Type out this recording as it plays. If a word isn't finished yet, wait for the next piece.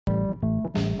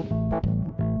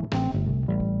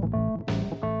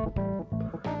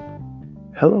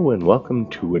Hello and welcome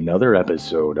to another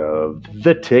episode of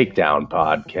The Takedown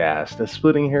Podcast, a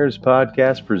Splitting Hairs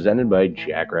podcast presented by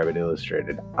Jackrabbit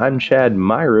Illustrated. I'm Chad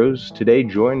Myros, today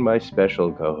joined by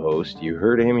special co-host. You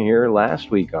heard him here last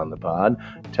week on the pod,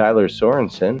 Tyler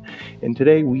Sorensen, and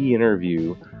today we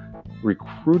interview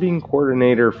recruiting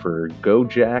coordinator for Go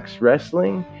Jacks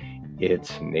Wrestling.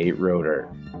 It's Nate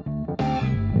Roeder.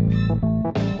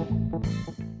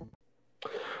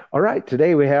 All right,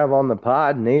 today we have on the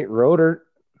pod Nate Roeder,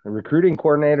 a recruiting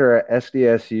coordinator at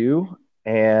SDSU,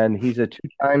 and he's a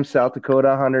two-time South Dakota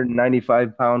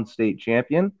 195-pound state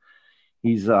champion.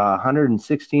 He's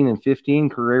 116-15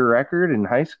 career record in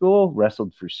high school,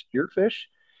 wrestled for Spearfish.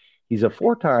 He's a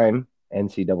four-time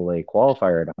NCAA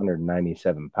qualifier at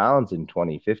 197 pounds in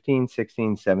 2015,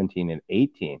 16, 17, and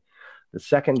 18. The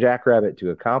second Jackrabbit to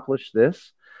accomplish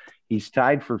this. He's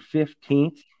tied for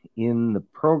 15th in the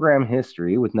program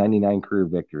history with 99 career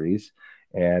victories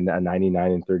and a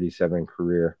 99-37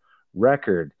 career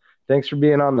record. Thanks for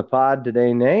being on the pod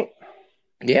today, Nate.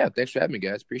 Yeah, thanks for having me,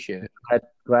 guys. Appreciate it.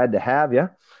 Glad to have you.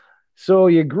 So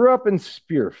you grew up in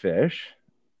Spearfish,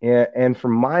 and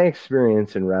from my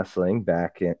experience in wrestling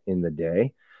back in the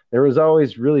day, there was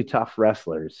always really tough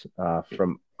wrestlers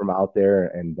from out there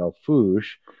in Belfouche.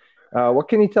 What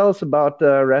can you tell us about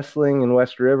wrestling in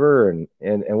West River and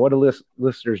what do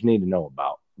listeners need to know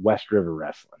about West River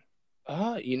wrestling?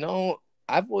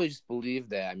 I've always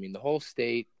believed that. I mean, the whole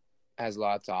state has a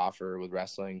lot to offer with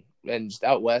wrestling. And just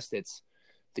out west, it's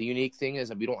the unique thing is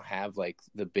that we don't have like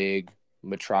the big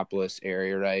metropolis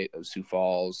area, right, of Sioux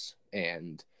Falls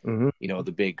and,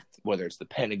 the big, whether it's the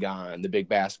Pentagon, the big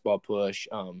basketball push.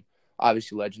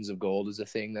 Obviously, Legends of Gold is a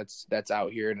thing that's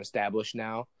out here and established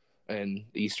now in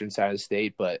the eastern side of the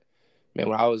state. But man,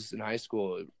 when I was in high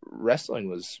school, wrestling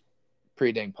was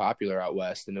pretty dang popular out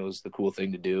west, and it was the cool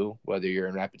thing to do, whether you're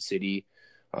in Rapid City.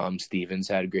 Stevens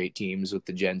had great teams with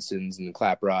the Jensens and the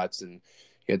Claprotts, and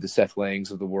you had the Seth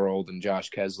Langs of the world and Josh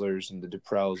Kesslers and the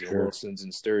Duprells and Wilsons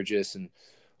and Sturgis. And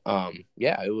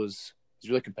it was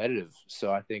really competitive.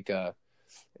 So I think I'm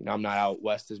not out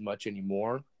west as much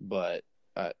anymore, but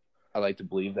I like to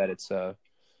believe that it's as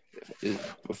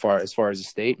far as the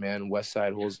state, man, West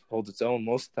Side holds its own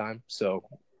most of the time. So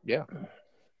yeah.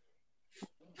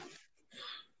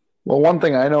 Well, one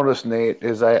thing I noticed, Nate,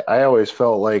 is I always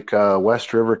felt like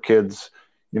West River kids,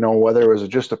 whether it was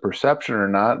just a perception or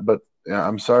not, but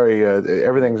I'm sorry,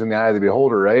 everything's in the eye of the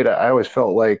beholder, right? I always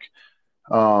felt like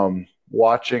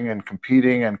watching and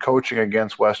competing and coaching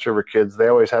against West River kids, they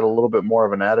always had a little bit more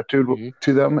of an attitude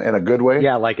to them in a good way.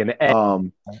 Yeah, like an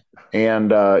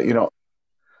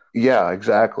yeah,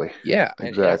 exactly. Yeah,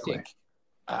 exactly.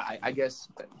 I guess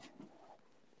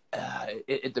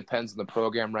it depends on the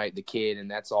program, right? The kid, and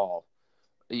that's all.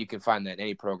 You can find that in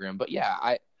any program. But yeah,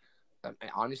 I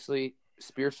honestly,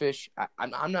 Spearfish,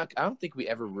 I don't think we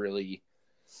ever really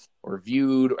were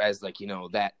viewed as like,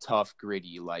 that tough,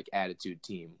 gritty, like attitude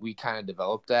team. We kind of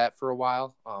developed that for a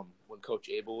while when Coach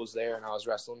Abel was there and I was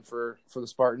wrestling for the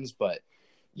Spartans. But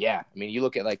yeah, I mean, you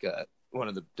look at like one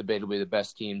of the debatably the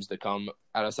best teams to come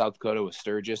out of South Dakota with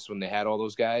Sturgis when they had all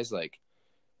those guys. Like,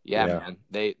 yeah, man,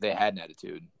 they had an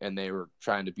attitude and they were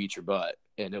trying to beat your butt.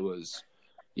 And it was,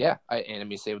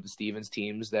 say with the Stevens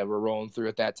teams that were rolling through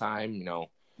at that time,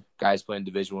 guys playing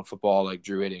Division I football like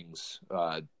Drew Iddings,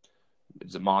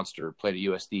 is a monster, played at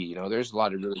USD. There's a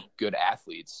lot of really good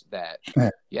athletes that,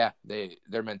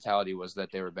 their mentality was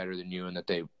that they were better than you and that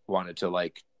they wanted to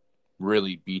like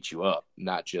really beat you up,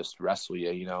 not just wrestle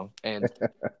you, And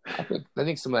I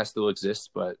think some of that still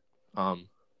exists, but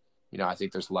I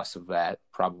think there's less of that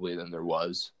probably than there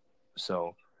was.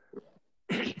 So,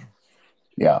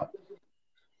 yeah.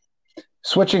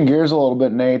 Switching gears a little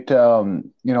bit, Nate.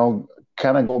 Kind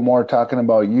of go more talking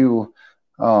about you.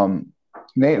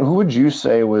 Nate, who would you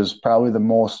say was probably the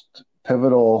most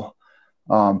pivotal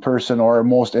person or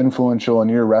most influential in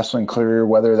your wrestling career?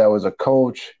 Whether that was a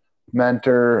coach,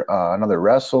 mentor, another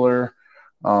wrestler.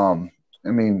 And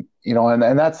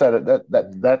that's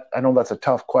that I know that's a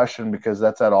tough question because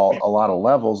that's at a lot of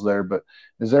levels there, but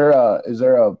is there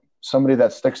a somebody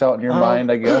that sticks out in your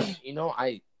mind, I guess?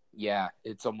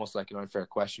 It's almost like an unfair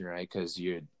question, right? Because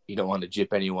you don't want to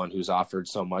jip anyone who's offered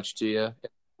so much to you.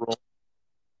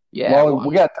 Yeah, well,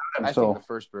 we got time. I think the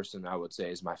first person I would say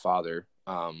is my father.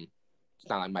 It's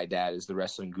not like my dad is the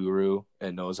wrestling guru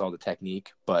and knows all the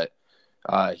technique, but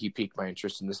he piqued my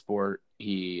interest in the sport.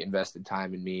 He invested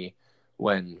time in me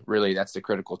when really that's the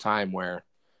critical time where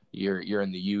you're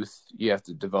in the youth. You have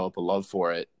to develop a love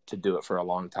for it to do it for a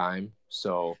long time.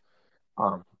 So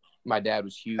my dad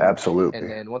was huge. Absolutely. And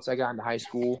then once I got into high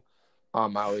school, I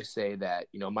always say that,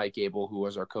 Mike Abel, who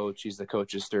was our coach, he's the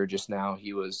coach of Sturgis now.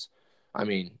 He was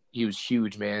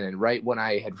huge, man. And right when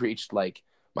I had reached like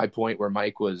my point where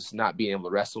Mike was not being able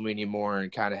to wrestle me anymore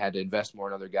and kind of had to invest more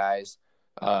in other guys,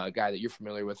 a guy that you're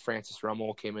familiar with, Francis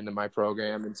Rummel, came into my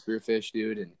program in Spearfish,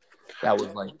 dude. And that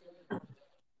was like,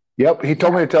 Yep, he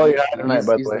told me to tell you that tonight,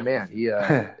 by the way. He's the man.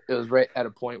 It was right at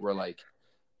a point where, like,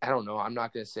 I don't know. I'm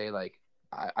not going to say, like,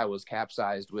 I was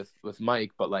capsized with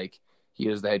Mike, but, like, he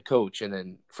is the head coach. And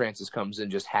then Francis comes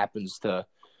in, just happens to,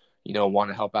 want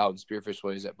to help out in Spearfish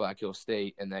ways at Black Hill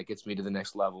State. And that gets me to the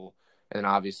next level. And then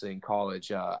obviously in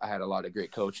college, I had a lot of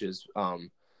great coaches.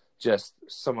 Just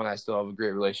someone I still have a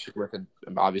great relationship with, and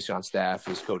obviously on staff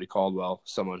is Cody Caldwell,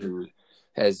 someone who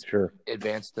has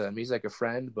advanced to him. He's like a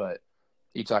friend, but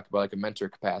you talk about like a mentor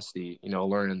capacity,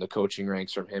 learning the coaching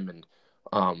ranks from him and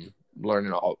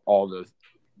learning all the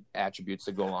attributes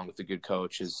that go along with a good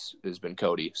coach has been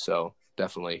Cody. So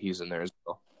definitely he's in there as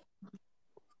well.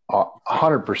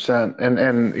 100%.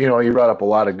 And you brought up a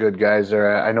lot of good guys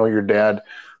there. I know your dad,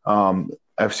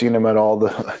 I've seen him at all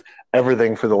the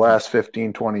everything for the last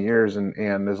 15, 20 years.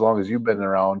 And as long as you've been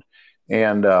around,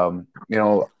 and,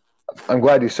 I'm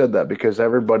glad you said that, because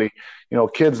everybody,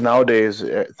 kids nowadays,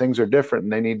 things are different,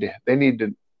 and they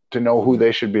need to know who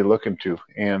they should be looking to.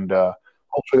 And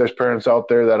hopefully there's parents out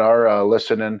there that are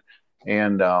listening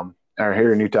and are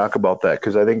hearing you talk about that,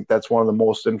 because I think that's one of the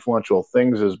most influential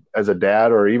things as a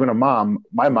dad or even a mom.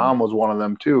 My mom was one of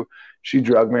them too. She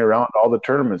dragged me around all the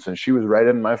tournaments, and she was right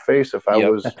in my face if I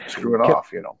was screwing off.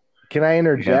 Can I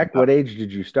interject? What age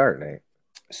did you start, Nate?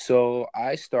 So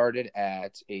I started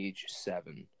at age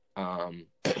 7.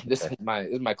 This is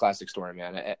my classic story,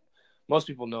 man. Most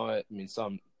people know it. I mean,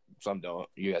 some don't.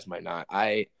 You guys might not.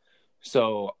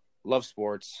 So love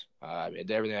sports. I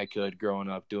did everything I could growing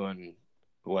up, doing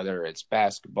whether it's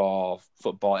basketball,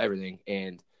 football, everything.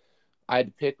 And I had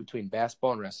to pick between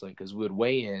basketball and wrestling, because we would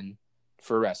weigh in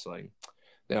for wrestling.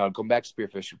 Then I would come back to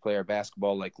Spearfish and play our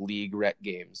basketball like league rec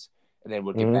games, and then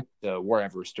we'd get back to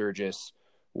wherever, Sturgis,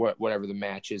 whatever the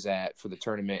match is at for the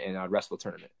tournament, and I'd wrestle the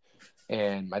tournament.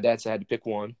 And my dad said I had to pick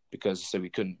one because so we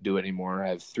couldn't do it anymore. I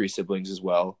have 3 siblings as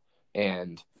well.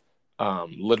 And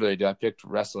literally I picked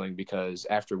wrestling because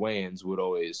after weigh-ins we would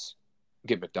always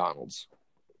get McDonald's.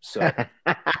 So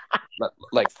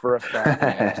like for a fact,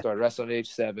 I started wrestling at age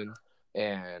 7.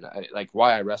 And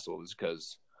why I wrestled is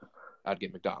because I'd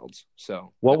get McDonald's.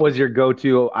 So what was your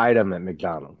go-to item at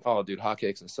McDonald's? Oh, dude,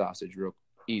 hotcakes and sausage, real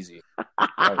easy.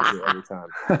 That was it every time.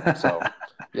 So,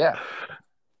 yeah.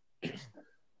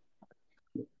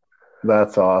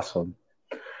 That's awesome.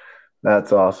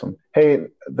 Hey,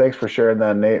 thanks for sharing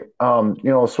that, Nate.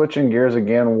 Switching gears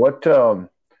again,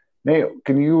 Nate,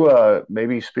 can you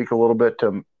maybe speak a little bit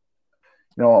to,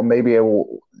 maybe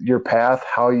your path,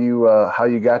 how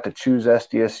you got to choose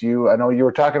SDSU? I know you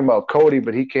were talking about Cody,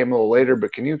 but he came a little later.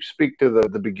 But can you speak to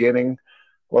the beginning,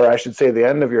 or I should say the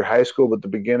end of your high school, but the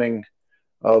beginning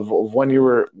of when you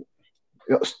were?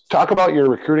 Talk about your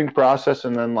recruiting process,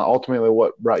 and then ultimately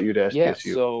what brought you to SDSU. Yeah,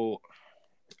 so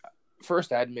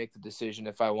first I had to make the decision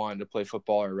if I wanted to play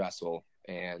football or wrestle.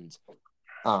 And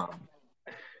I'm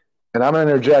going to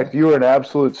interject, you were an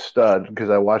absolute stud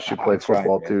because I watched you play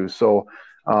football too. So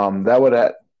that would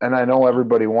and I know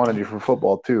everybody wanted you for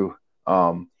football too.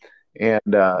 And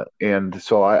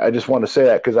so I just want to say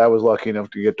that because I was lucky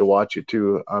enough to get to watch you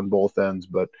too on both ends,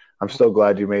 but I'm still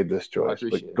glad you made this choice.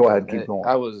 But go ahead, keep going.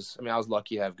 I was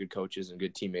lucky to have good coaches and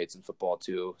good teammates in football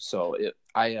too. So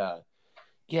to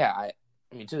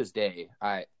this day,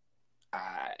 I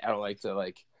don't like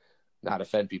to not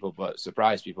offend people, but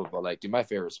surprise people. But dude, my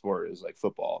favorite sport is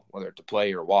football, whether to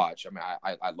play or watch.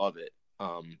 I love it.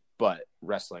 But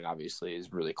wrestling obviously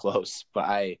is really close. But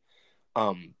I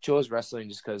chose wrestling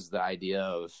just because the idea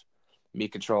of me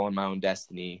controlling my own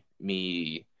destiny,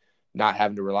 me not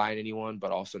having to rely on anyone,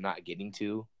 but also not getting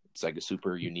to. It's a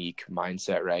super unique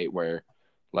mindset, right? Where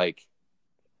I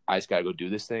just got to go do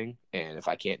this thing. And if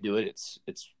I can't do it, it's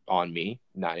on me,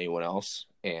 not anyone else.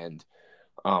 And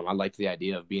I like the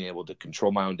idea of being able to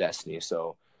control my own destiny.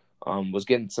 So was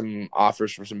getting some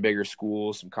offers from some bigger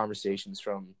schools, some conversations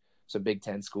from some Big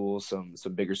Ten schools, some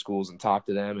bigger schools, and talked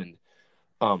to them. And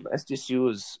SDSU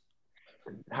was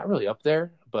not really up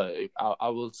there, but I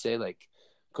will say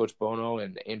Coach Bono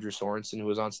and Andrew Sorensen, who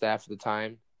was on staff at the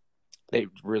time, they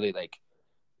really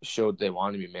showed they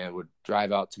wanted me, man. Would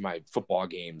drive out to my football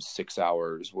games 6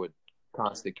 hours, would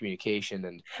constant communication.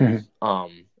 And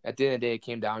at the end of the day, it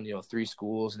came down, 3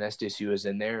 schools, and SDSU was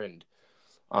in there. And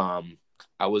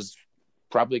I was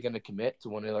probably going to commit to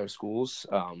one of their schools,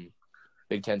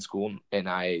 Big Ten school, and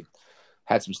I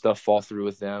had some stuff fall through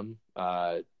with them.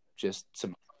 Just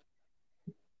some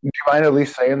Do you mind at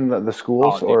least saying the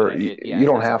schools, Oh, or dude, you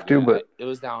don't it's all have to? good. But It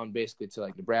was down basically to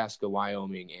like Nebraska,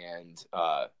 Wyoming, and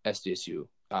SDSU.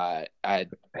 I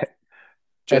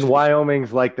And just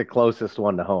Wyoming's like the closest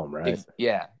one to home, right?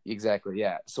 yeah, exactly.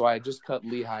 Yeah. So I just cut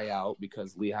Lehigh out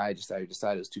because Lehigh I decided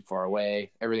it was too far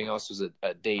away. Everything else was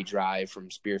a day drive from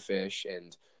Spearfish.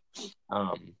 And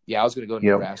yeah, I was going to go to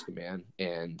yep, Nebraska, man,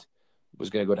 and was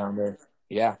going to go down there.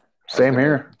 Yeah. I was same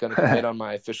here. Going to commit on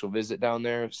my official visit down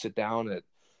there, sit down at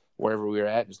wherever we were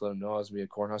at, just let them know I was going to be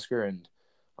a Cornhusker, and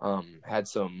had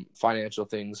some financial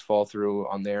things fall through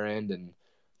on their end, and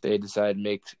they decided to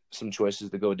make some choices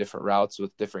to go different routes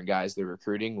with different guys they're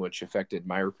recruiting, which affected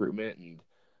my recruitment.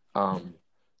 And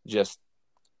just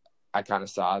I kind of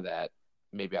saw that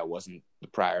maybe I wasn't the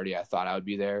priority I thought I would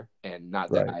be there. And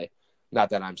not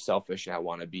that I'm selfish and I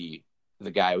want to be the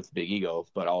guy with the big ego,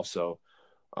 but also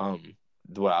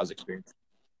what I was experiencing.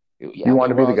 Yeah, You want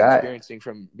to be the guy. Experiencing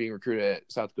from being recruited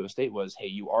at South Dakota State was, hey,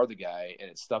 you are the guy, and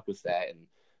it stuck with that, and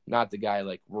not the guy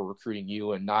like we're recruiting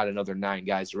you and not another 9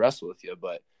 guys to wrestle with you,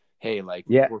 but hey, like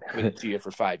we're committed to you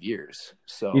for 5 years.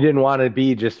 So you didn't want to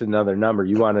be just another number.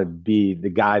 You want to be the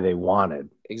guy they wanted.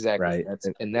 Exactly. Right.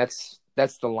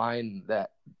 That's the line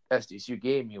that SDSU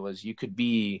gave me was you could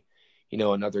be,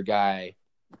 another guy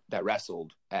that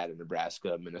wrestled at a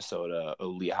Nebraska, Minnesota, a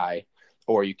Lehigh,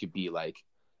 or you could be like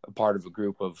a part of a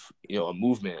group of, a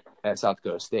movement at South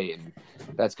Dakota State. And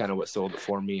that's kind of what sold it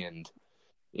for me. And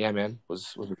yeah, man,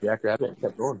 was a jackrabbit and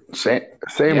kept going. Same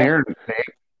here, Nate.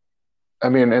 I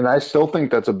mean, and I still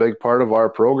think that's a big part of our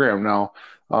program now.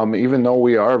 Even though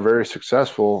we are very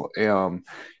successful,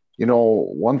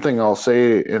 one thing I'll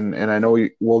say, and I know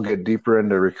we'll get deeper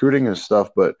into recruiting and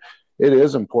stuff, but it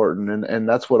is important, and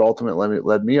that's what ultimately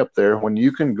led me up there. When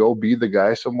you can go be the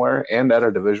guy somewhere and at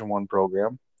a Division I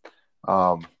program,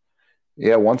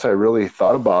 once I really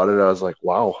thought about it, I was like,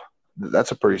 wow,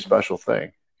 that's a pretty special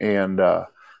thing. And I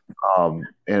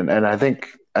think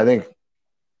I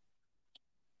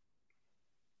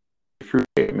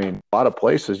mean, a lot of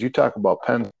places you talk about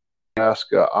Penn,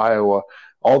 Nebraska, Iowa,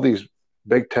 all these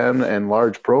Big Ten and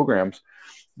large programs.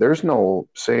 There's no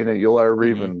saying that you'll ever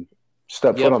even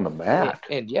step foot on the mat.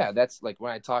 And yeah, that's like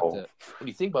when I talk to when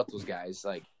you think about those guys,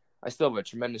 like I still have a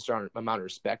tremendous amount of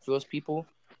respect for those people.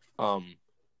 But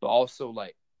also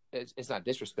like it's not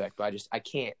disrespect, but I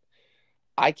can't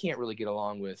really get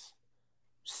along with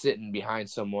sitting behind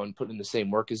someone putting in the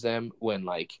same work as them when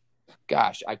like,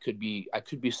 gosh, I could be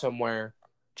somewhere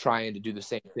trying to do the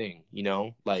same thing,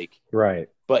 like right.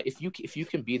 But if you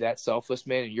can be that selfless,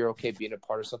 man, and you're okay being a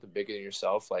part of something bigger than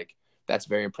yourself, like that's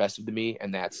very impressive to me,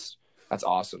 and that's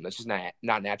awesome. That's just not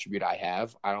an attribute I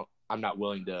have. I'm not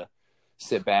willing to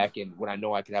sit back and when I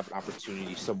know I could have an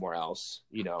opportunity somewhere else,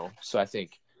 So I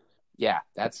think, yeah,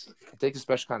 it takes a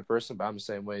special kind of person. But I'm the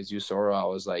same way as you, Soro. I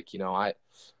was like,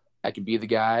 I could be the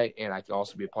guy, and I could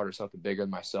also be a part of something bigger than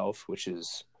myself, which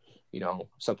is,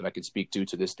 something I could speak to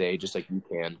this day, just like you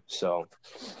can. So.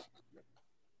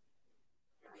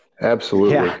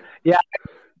 Absolutely. Yeah.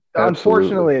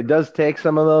 Unfortunately, it does take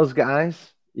some of those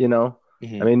guys,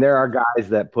 I mean, there are guys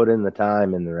that put in the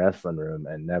time in the wrestling room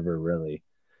and never really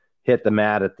hit the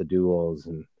mat at the duels.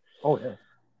 And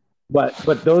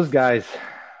but those guys,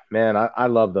 man, I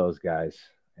love those guys.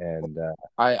 And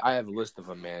I have a list of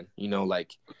them, man.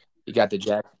 Like you got the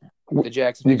Jackson.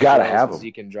 You got to have them.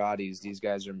 Zeke Andrades. These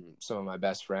guys are some of my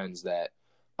best friends that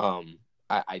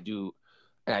I do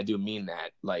mean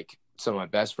that, like some of my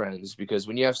best friends, because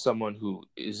when you have someone who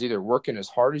is either working as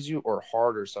hard as you or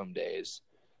harder some days,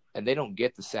 and they don't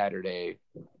get the Saturday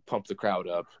pump the crowd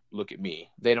up, look at me.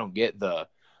 They don't get the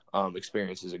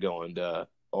experiences of going to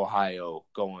Ohio,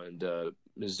 going to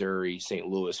Missouri, St.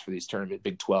 Louis for these tournament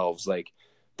Big 12s. Like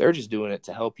they're just doing it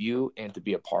to help you and to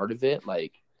be a part of it.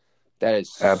 Like that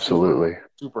is absolutely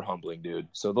super humbling, dude.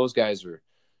 So those guys are,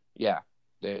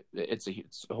 it's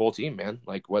a whole team, man.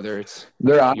 Like whether it's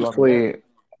they're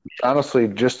honestly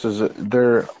just as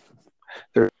they're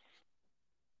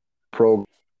pro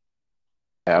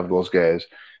have those guys,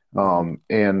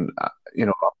 and I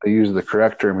use the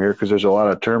correct term here because there's a lot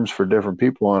of terms for different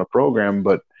people on a program,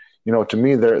 but to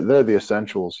me they're the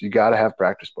essentials. You got to have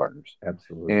practice partners,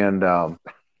 absolutely, and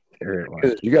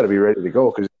you got to be ready to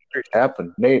go because it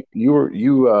happened. Nate,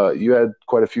 you had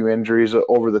quite a few injuries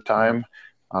over the time.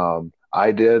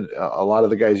 I did. A lot of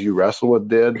the guys you wrestled with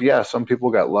did. Yeah, some people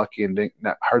got lucky and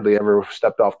hardly ever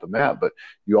stepped off the mat, but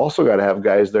you also got to have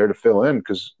guys there to fill in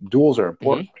because duels are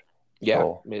important. Yeah,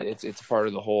 so. I mean, it's a part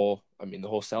of the whole. I mean, the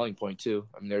whole selling point too.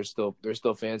 I mean, there's still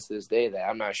fans to this day that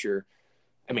I'm not sure.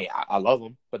 I mean, I love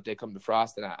them, but they come to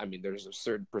Frost, and I mean, there's a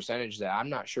certain percentage that I'm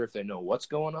not sure if they know what's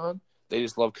going on. They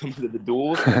just love coming to the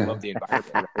duels and they love the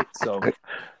environment, right? So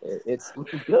it's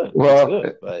good. Well, it's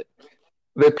good, but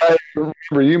they probably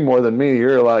remember you more than me.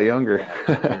 You're a lot younger.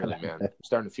 really, man, I'm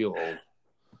starting to feel old.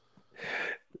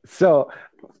 So,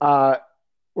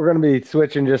 we're going to be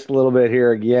switching just a little bit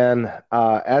here again.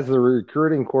 As the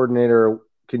recruiting coordinator,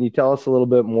 can you tell us a little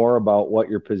bit more about what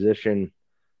your position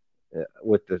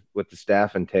with the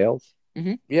staff entails?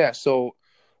 Mm-hmm. Yeah. So,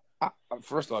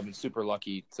 first of all, I've been super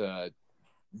lucky to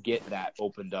get that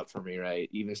opened up for me, right?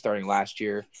 Even starting last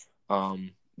year,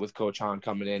 with Coach Hahn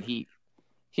coming in, he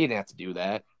didn't have to do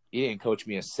that. He didn't coach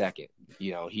me a second.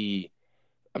 You know,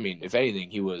 if anything,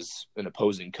 he was an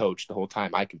opposing coach the whole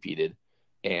time I competed,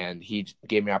 and he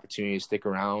gave me opportunity to stick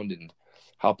around and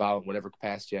help out in whatever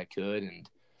capacity I could. And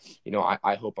you know,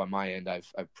 I hope on my end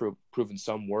I've proven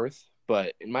some worth.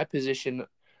 But in my position,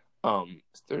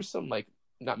 there's some like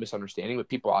not misunderstanding, but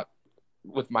people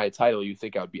with my title, you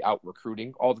think I would be out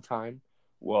recruiting all the time.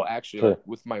 Well, actually, Sure.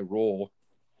 with my role,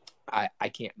 I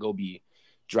can't go be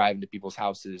driving to people's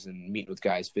houses and meeting with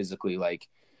guys physically. Like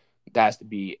that has to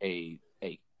be a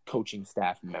coaching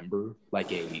staff member,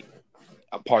 like a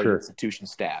part of the institution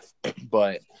staff.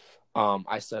 But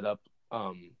I set up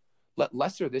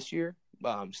lesser this year,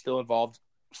 still involved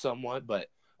somewhat, but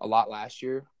a lot last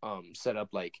year. Set up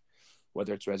like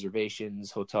whether it's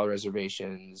reservations, hotel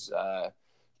reservations,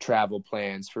 travel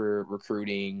plans for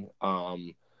recruiting,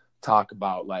 talk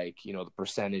about like, you know, the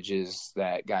percentages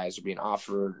that guys are being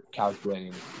offered,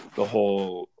 calculating the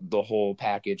whole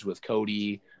package with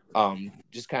Cody,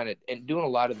 just kind of, and doing a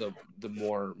lot of the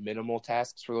more minimal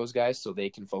tasks for those guys so they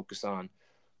can focus on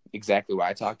exactly what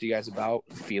I talked to you guys about,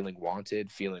 feeling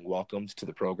wanted, feeling welcomed to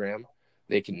the program.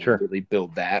 They can really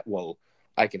build that while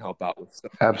I can help out with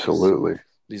some Absolutely.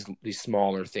 these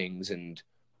smaller things, and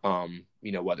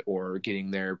you know, whether or getting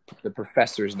the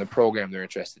professors in the program they're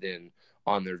interested in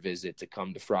on their visit to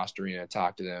come to Frost Arena,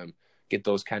 talk to them, get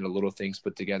those kind of little things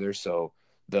put together so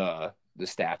the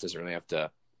staff doesn't really have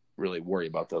to really worry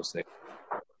about those things.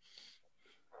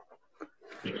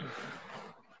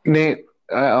 Nate,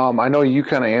 I know you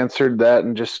kind of answered that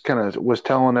and just kind of was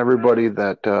telling everybody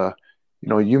that you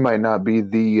know, you might not be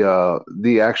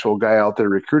the actual guy out there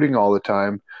recruiting all the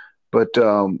time, but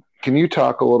can you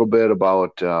talk a little bit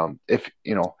about if,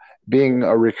 you know, being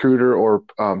a recruiter or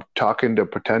talking to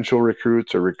potential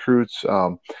recruits or recruits,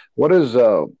 what is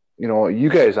you know, you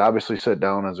guys obviously sit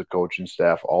down as a coaching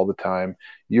staff all the time.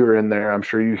 You're in there, I'm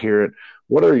sure you hear it.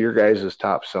 What are your guys'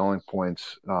 top selling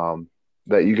points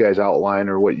that you guys outline,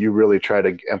 or what you really try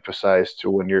to emphasize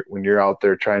to when you're out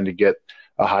there trying to get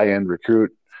a high end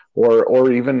recruit,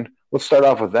 or even, let's start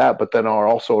off with that, but then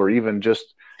or even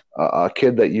just a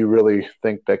kid that you really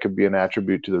think that could be an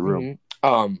attribute to the room?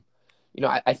 Mm-hmm. You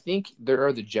know, I think there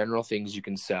are the general things you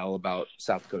can sell about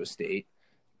South Dakota State,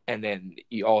 and then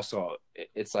you also,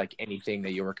 it's like anything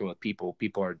that you're working with people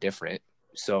are different.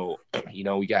 So, you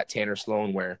know, we got Tanner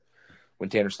Sloan, where when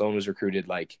Tanner Sloan was recruited,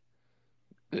 like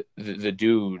the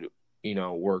dude, you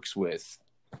know, works with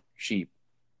sheep.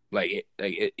 He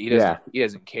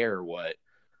doesn't care what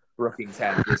Brookings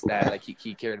had, this, that. Like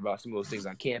he cared about some of those things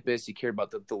on campus. He cared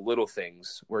about the little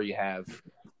things where you have.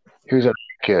 He was a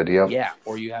kid, yep. Yeah,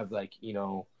 or you have like, you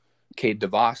know, Cade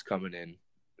DeVos coming in,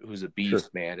 who's a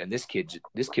beast, man, and this kid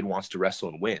wants to wrestle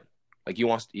and win. Like he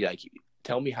wants to, like,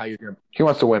 tell me how you're gonna. He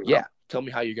wants to win. Yeah, tell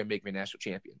me how you're gonna make me a national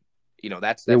champion. You know,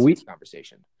 that's the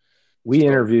conversation. We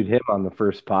interviewed him on the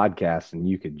first podcast, and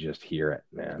you could just hear it,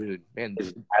 man. Dude, man,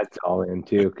 his dad's all in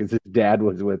too, because his dad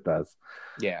was with us.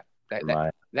 Yeah,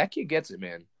 that kid gets it,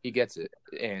 man. He gets it,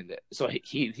 and so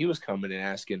he was coming and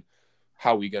asking,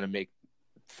 "How are we gonna make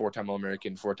 4-time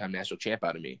All-American, 4-time national champ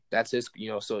out of me?" That's his, you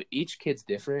know. So each kid's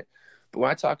different. But when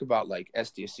I talk about like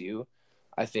SDSU,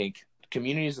 I think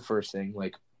community is the first thing.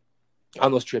 Like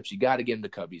on those trips, you got to get them to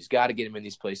Cubbies, got to get them in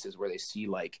these places where they see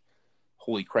like,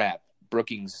 holy crap,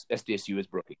 Brookings, SDSU is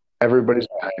Brookings. Everybody's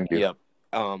behind you. Yep.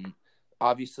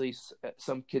 Obviously,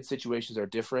 some kids' situations are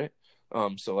different.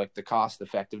 So like the cost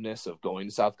effectiveness of going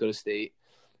to South Dakota State,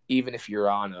 even if you're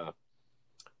on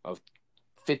a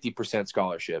 50%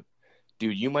 scholarship,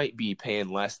 dude, you might be paying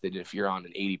less than if you're on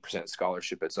an 80%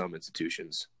 scholarship at some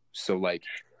institutions. So like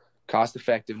cost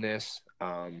effectiveness,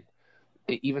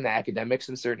 even the academics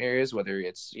in certain areas, whether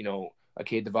it's, you know, a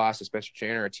Cade DeVos, a Spencer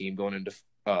Chandler, a team going into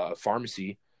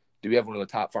pharmacy, do we have one of the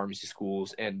top pharmacy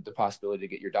schools and the possibility to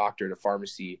get your doctorate of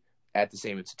pharmacy at the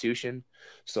same institution?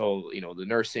 So, you know, the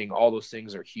nursing, all those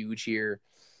things are huge here.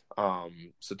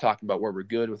 So talking about where we're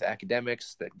good with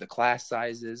academics, the class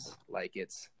sizes, like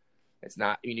it's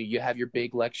not, you know, you have your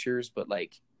big lectures, but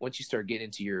like once you start getting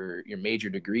into your major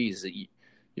degrees,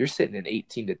 you're sitting in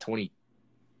 18 to 20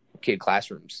 kid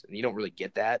classrooms, and you don't really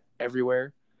get that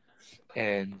everywhere.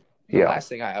 And the last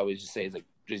thing I always just say is like,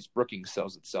 just Brookings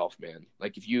sells itself, man.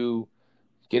 Like if you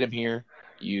get them here,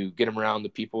 you get them around the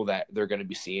people that they're going to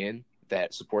be seeing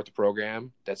that support the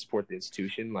program, that support the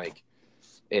institution. Like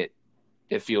it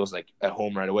feels like at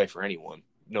home right away for anyone,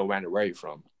 no matter where you're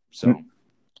from. So,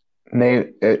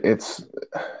 Nate, it's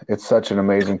such an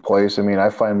amazing place. I mean, I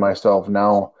find myself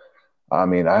now. I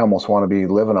mean, I almost want to be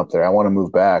living up there. I want to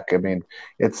move back. I mean,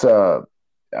 it's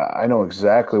I know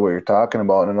exactly what you're talking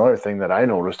about. And another thing that I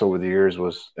noticed over the years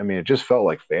was, I mean, it just felt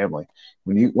like family.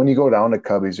 When you go down to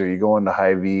Cubbies or you go into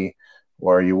Hy-Vee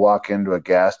or you walk into a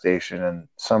gas station and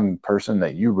some person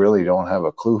that you really don't have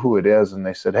a clue who it is, and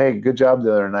they said, "Hey, good job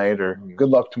the other night," or "Good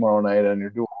luck tomorrow night on your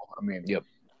duel." I mean,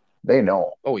 they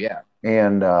know. Oh yeah.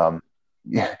 And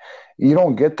yeah, you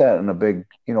don't get that in a big,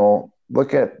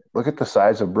 look at the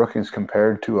size of Brookings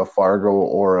compared to a Fargo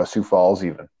or a Sioux Falls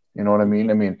even. You know what I mean?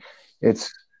 I mean,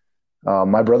 it's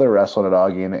my brother wrestled at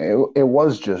Augie, and it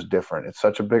was just different. It's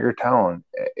such a bigger town.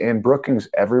 In Brookings,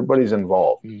 everybody's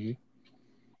involved. Mm-hmm.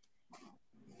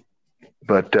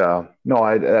 But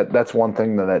no, that's one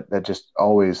thing that just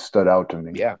always stood out to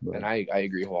me. Yeah, and I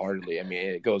agree wholeheartedly. I mean,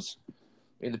 it goes –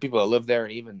 I mean, the people that live there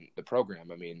and even the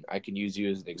program. I mean, I can use you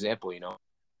as an example, You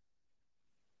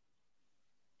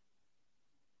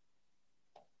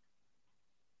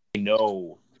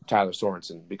know Tyler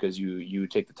Sorensen because you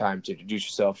take the time to introduce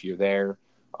yourself. You're there.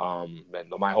 And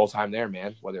my whole time there,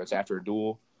 man, whether it's after a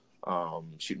duel,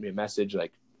 shoot me a message.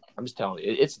 Like, I'm just telling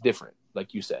you, it's different.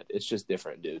 Like you said, it's just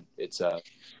different, dude. It's a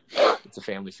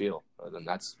family feel. And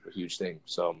that's a huge thing.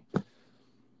 So –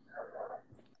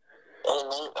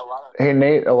 Hey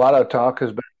Nate, a lot of talk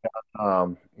has been,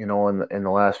 in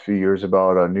the last few years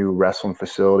about a new wrestling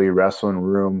facility, wrestling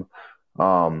room.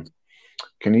 Can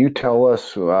you tell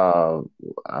us,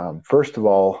 first of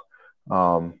all,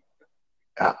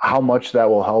 how much that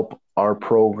will help our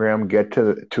program get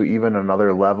to even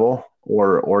another level,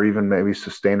 or even maybe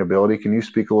sustainability? Can you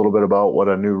speak a little bit about what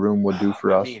a new room would do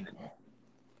for us? I mean,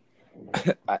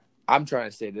 I'm trying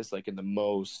to say this like in the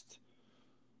most.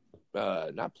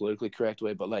 Not politically correct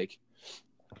way, but like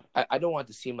I don't want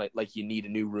it to seem like you need a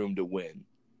new room to win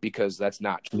because that's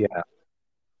not true. Yeah.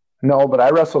 No, but I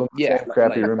wrestled in the same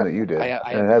crappy room that you did, and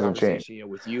it hasn't changed.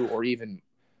 With you or even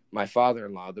my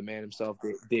father-in-law, the man himself,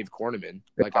 Dave Korneman.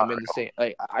 Like I'm in the same.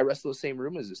 Like I wrestle the same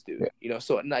room as this dude. Yeah.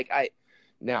 So like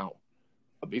now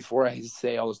before I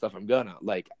say all the stuff I'm gonna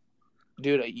like,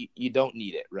 dude, you don't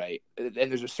need it, right? And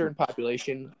there's a certain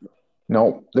population.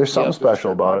 No, there's something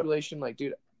special about population, like,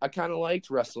 dude. I kind of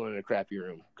liked wrestling in a crappy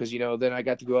room because, then I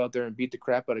got to go out there and beat the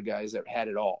crap out of guys that had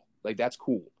it all. Like, that's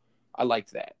cool. I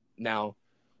liked that. Now,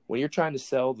 when you're trying to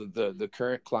sell the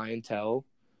current clientele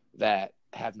that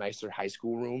have nicer high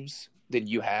school rooms than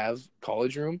you have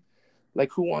college room,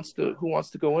 like, who wants to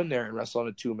go in there and wrestle in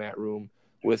a 2-mat room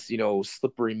with,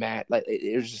 slippery mat? Like,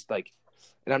 it's just like,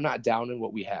 and I'm not down in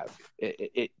what we have.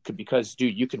 It could, because,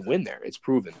 dude, you can win there. It's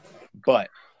proven.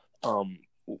 But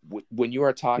when you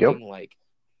are talking like,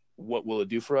 what will it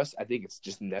do for us? I think it's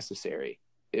just necessary.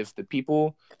 If the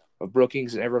people of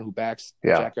Brookings and everyone who backs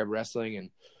Jackrabbit Wrestling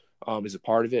and is a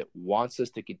part of it wants us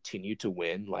to continue to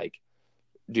win, like,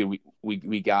 dude,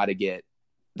 we got to get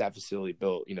that facility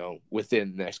built,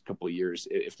 within the next couple of years,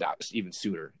 if not even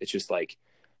sooner. It's just like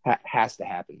has to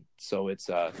happen. So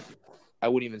it's I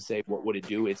wouldn't even say what would it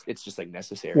do. It's just like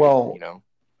necessary. Well,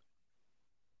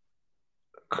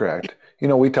 correct.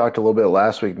 We talked a little bit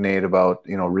last week, Nate, about,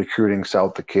 recruiting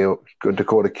South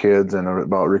Dakota kids and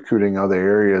about recruiting other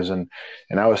areas. And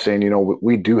I was saying,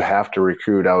 we do have to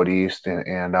recruit out east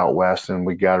and out west, and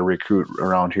we got to recruit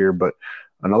around here. But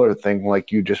another thing,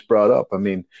 like you just brought up, I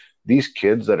mean, these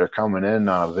kids that are coming in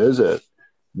on a visit,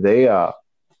 they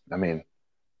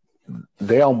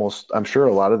almost, I'm sure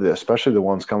a lot of especially the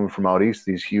ones coming from out east,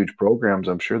 these huge programs,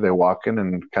 I'm sure they walk in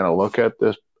and kind of look at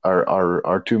this,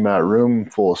 our 2-mat room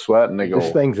full of sweat, and they go,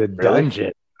 "This thing's a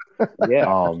dungeon."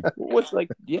 Yeah. What's like,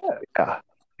 yeah.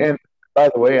 And by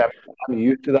the way, I'm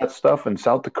used to that stuff. And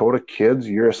South Dakota kids,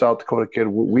 you're a South Dakota kid.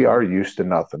 We are used to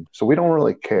nothing, so we don't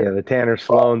really care. Yeah, the Tanner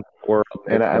Sloan world,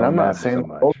 and I'm not saying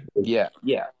so yeah,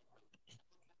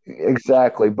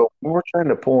 exactly. But when we're trying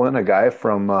to pull in a guy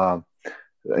from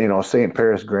St.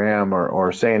 Paris Graham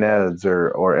or St. Ed's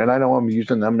or and I know I'm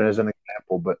using them as an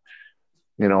example, but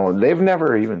they've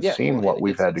never even seen what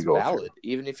we've had to go through.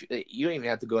 Even if you don't even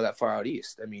have to go that far out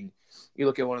east. I mean, you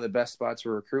look at one of the best spots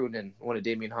for recruiting, and one of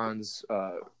Damian Hahn's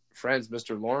friends,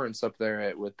 Mr. Lawrence, up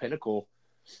there with Pinnacle.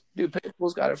 Dude,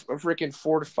 Pinnacle's got a freaking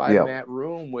 4 to 5 mat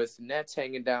room with nets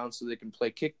hanging down so they can play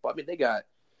kickball. I mean, they got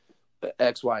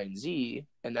X, Y, and Z,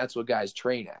 and that's what guys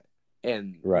train at.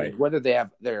 And Right. whether they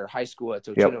have their high school at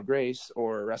Totino Grace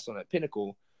or wrestling at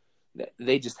Pinnacle,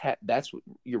 they just have. That's what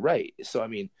you're right. So I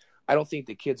mean, I don't think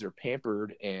the kids are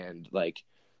pampered and like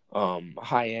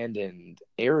high end and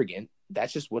arrogant.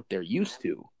 That's just what they're used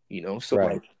to, So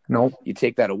Right. like, you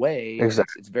take that away,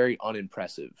 Exactly. it's very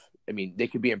unimpressive. I mean, they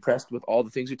could be impressed with all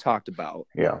the things we talked about,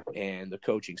 and the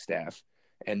coaching staff,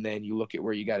 and then you look at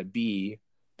where you got to be.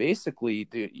 Basically,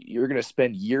 you're going to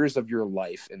spend years of your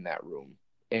life in that room,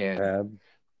 and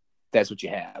that's what you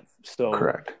have. So,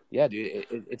 correct. Yeah, dude,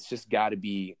 it's just got to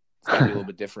be a little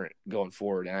bit different going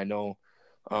forward. And I know,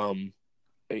 I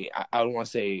don't want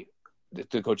to say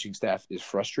that the coaching staff is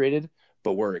frustrated,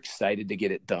 but we're excited to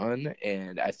get it done.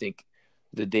 And I think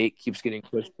the date keeps getting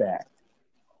pushed back.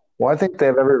 Well, I think they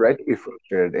have every right to be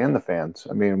frustrated, and the fans.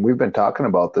 I mean, we've been talking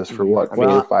about this for what, 4 or 5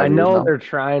 years now? I know they're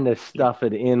trying to stuff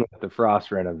it in with the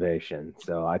Frost renovation,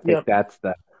 so I think that's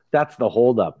the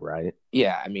holdup, right?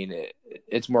 Yeah, I mean,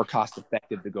 it's more cost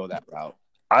effective to go that route.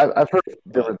 I've heard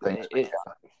different things.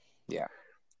 Yeah,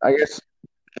 I guess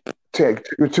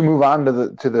to move on to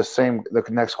the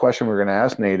next question we're going to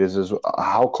ask, Nate, is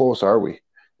how close are we?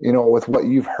 With what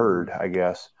you've heard, I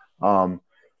guess.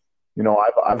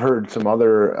 I've heard some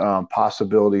other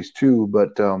possibilities too,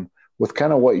 but with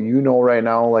kind of what right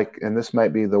now, like, and this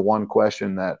might be the one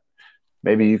question that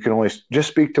maybe you can only just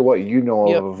speak to what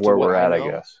of where we're at, I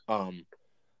guess.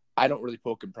 I don't really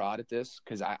poke and prod at this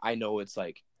because I know it's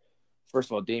like, first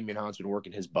of all, Damian Hahn's been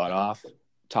working his butt off,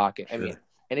 talking. Sure. I mean,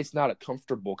 and it's not a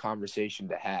comfortable conversation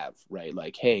to have, right?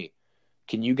 Like, hey,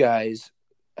 can you guys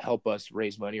help us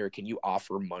raise money, or can you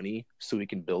offer money so we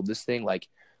can build this thing? Like,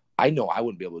 I know I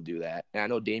wouldn't be able to do that. And I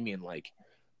know Damian, like,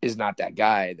 is not that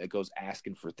guy that goes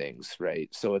asking for things, right?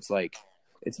 So it's like,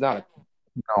 it's not.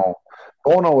 No.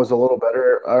 Bono was a little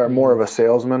better, or more of a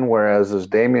salesman, whereas as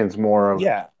Damian's more of,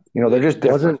 they're just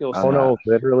different. Wasn't Bono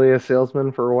literally a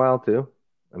salesman for a while too?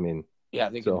 I mean, yeah, I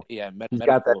think so. He's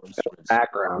got that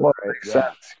background. Well, right? Makes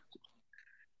sense.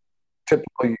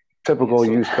 Typical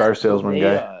used car salesman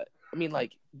guy. I mean,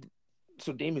 like,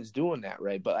 so Damian's doing that,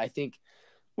 right? But I think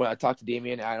when I talk to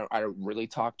Damian, I don't really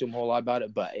talk to him a whole lot about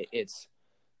it, but it's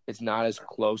not as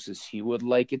close as he would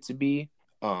like it to be.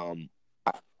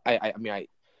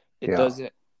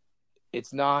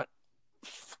 It's not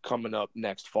coming up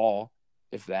next fall,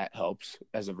 if that helps,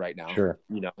 as of right now. Sure.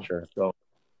 Sure. So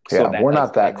we're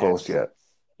not that close yet.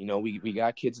 We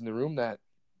got kids in the room that,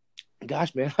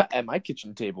 gosh, man, at my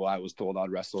kitchen table, I was told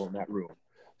I'd wrestle in that room.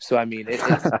 So I mean,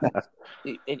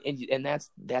 and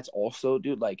that's also,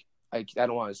 dude. Like, I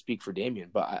don't want to speak for Damian,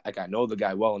 but I know the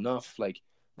guy well enough. Like,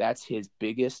 that's his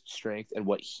biggest strength, and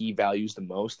what he values the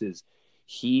most is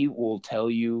he will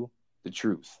tell you the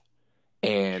truth.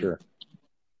 And sure.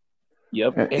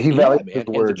 Yep, and he values his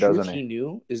word, the truth doesn't he? He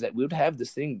knew is that we would have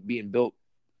this thing being built,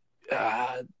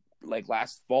 like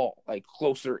last fall, like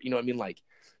closer. You know what I mean? Like,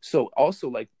 so also,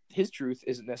 like, his truth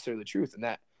isn't necessarily the truth, and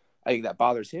that I think that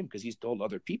bothers him because he's told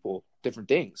other people different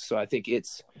things. So I think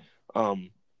it's,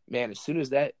 man, as soon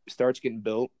as that starts getting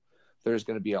built, there's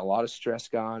going to be a lot of stress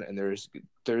gone, and there's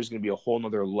going to be a whole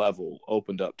nother level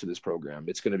opened up to this program.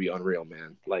 It's going to be unreal,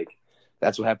 man. Like,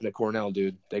 that's what happened at Cornell,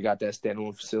 dude. They got that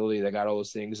standalone facility. They got all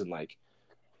those things, and like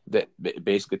that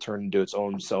basically turned into its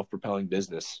own self-propelling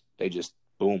business. They just,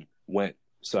 boom, went.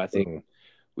 So I think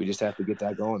we just have to get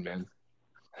that going, man.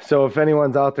 So if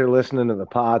anyone's out there listening to the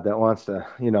pod that wants to,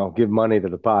 give money to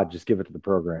the pod, just give it to the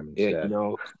program instead.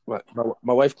 Yeah,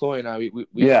 my wife Chloe and I,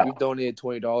 we've donated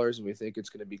 $20, and we think it's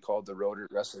going to be called the Roder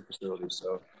Wrestling Facility.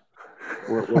 So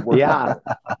we're yeah.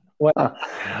 Well,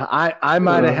 I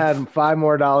might have had $5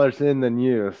 more in than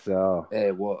you. So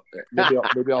hey, well,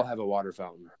 maybe I'll have a water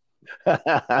fountain.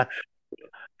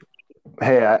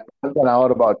 Hey, I've been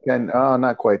out about 10,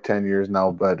 not quite 10 years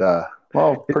now, but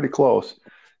pretty close.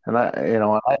 And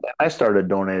I started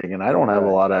donating, and I don't have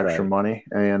a lot of extra money.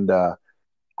 And I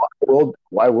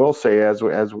will say, as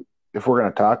if we're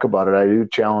going to talk about it, I do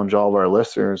challenge all of our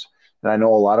listeners, and I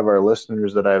know a lot of our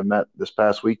listeners that I've met this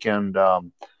past weekend. I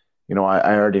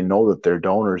already know that they're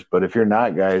donors, but if you're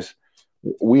not, guys,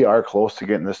 we are close to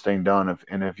getting this thing done.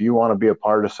 If you want to be a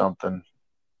part of something,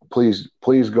 please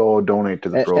go donate to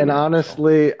the program. And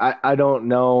honestly, I don't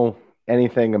know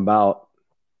anything about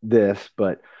this,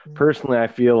 but personally, I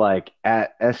feel like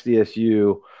at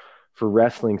SDSU, for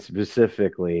wrestling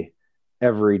specifically,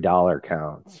 every dollar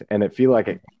counts, and it feels like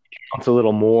it counts a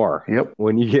little more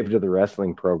when you give to the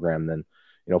wrestling program than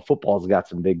football's got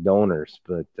some big donors,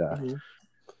 but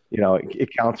it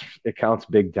counts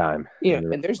big time. Yeah,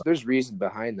 and there's reason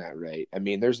behind that, right? I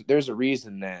mean, there's a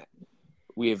reason that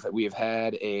we have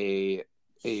had a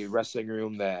wrestling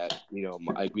room that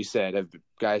like we said, have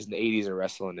guys in the 80s are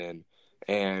wrestling in.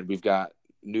 and we've got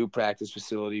new practice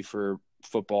facility for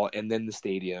football, and then the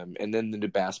stadium, and then the new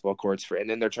basketball courts and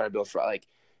then they're trying to build for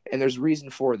and there's reason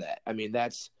for that. I mean,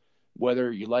 that's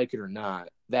whether you like it or not,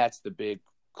 that's the big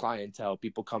clientele.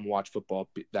 People come watch football,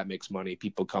 that makes money.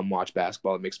 People come watch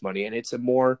basketball, that makes money, and it's a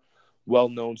more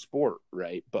well-known sport,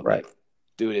 right? But Right.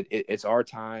 Dude, it's our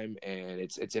time, and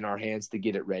it's in our hands to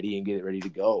get it ready to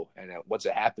go. And once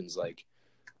it happens,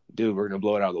 dude, we're gonna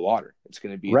blow it out of the water. It's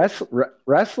gonna be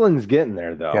Wrestling's getting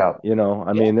there, though. Yeah. You know,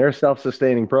 I mean, they're a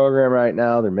self-sustaining program right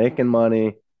now. They're making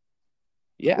money.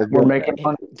 Yeah, We're making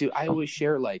money. Dude, I always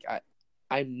share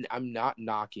I'm not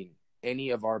knocking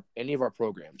any of our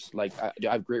programs. I have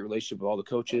a great relationship with all the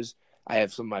coaches. I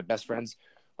have some of my best friends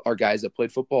are guys that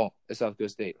played football at South Dakota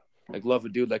State. Love a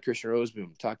dude like Christian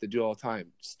Roseboom. Talk to dude all the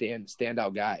time.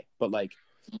 Standout guy. But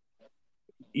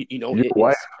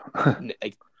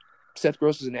Seth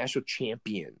Gross is a national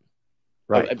champion.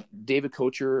 Right. David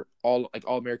Kocher,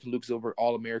 All-American. Luke Silver,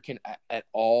 All-American at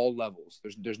all levels.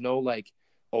 There's no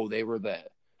they were the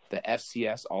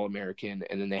FCS All-American,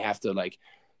 and then they have to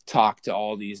talk to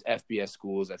all these FBS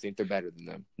schools. I think they're better than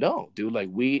them. No, dude.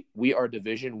 We are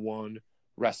Division I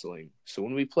wrestling. So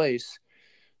when we place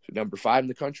number 5 in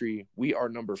the country, we are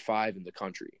number 5 in the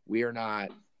country. We are not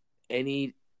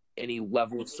any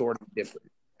level sort of different.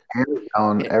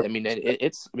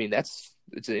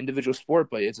 It's an individual sport,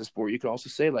 but it's a sport you can also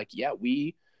say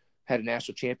we had a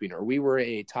national champion, or we were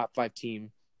a top 5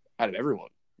 team out of everyone.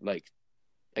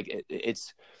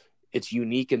 It's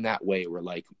unique in that way where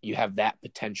you have that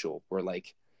potential where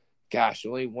gosh, the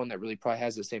only one that really probably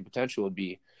has the same potential would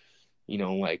be,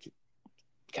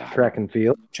 track and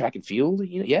field.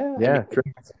 Yeah.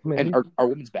 And our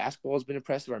women's basketball has been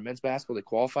impressive. Our men's basketball, they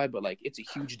qualified, but it's a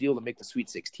huge deal to make the Sweet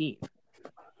 16.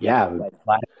 Yeah,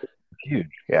 huge.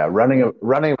 Yeah, running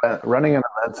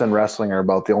events and wrestling are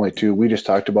about the only two. We just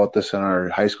talked about this in our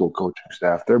high school coaching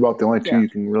staff. They're about the only two you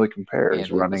can really compare.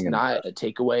 Is running. It's not a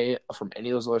takeaway from any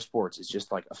of those other sports. It's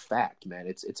just a fact, man.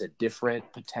 It's a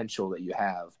different potential that you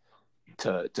have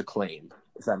to claim,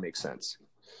 if that makes sense.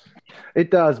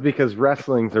 It does, because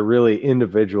wrestling's a really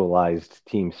individualized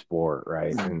team sport,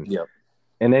 right? And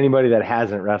and anybody that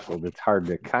hasn't wrestled, it's hard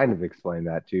to kind of explain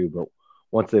that too. But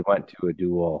once they went to a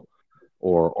duel,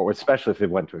 or especially if they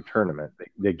went to a tournament,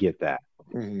 they get that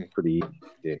pretty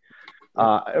easy.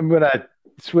 I'm going to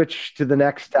switch to the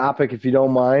next topic, if you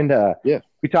don't mind.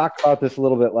 We talked about this a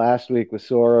little bit last week with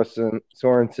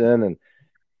Sorensen,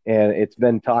 and it's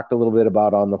been talked a little bit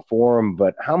about on the forum.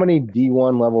 But how many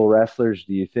D1 level wrestlers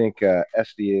do you think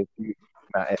SD,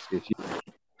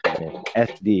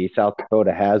 South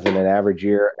Dakota, has in an average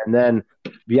year? And then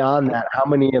beyond that, how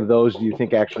many of those do you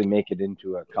think actually make it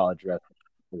into a college wrestling?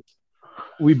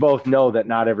 We both know that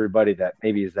not everybody that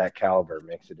maybe is that caliber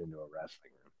makes it into a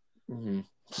wrestling room.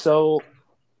 So,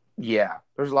 yeah,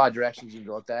 there's a lot of directions you can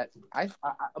go with that.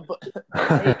 But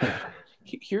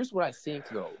here's what I think,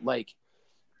 though.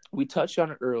 We touched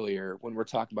on it earlier when we're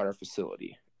talking about our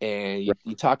facility. And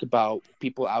you talk about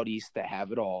people out east that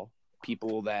have it all,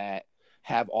 people that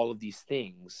have all of these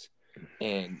things.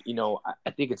 And,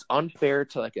 I think it's unfair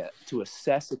to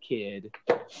assess a kid,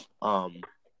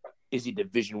 is he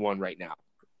Division I right now?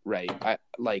 Right. I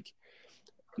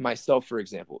myself, for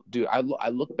example, dude, I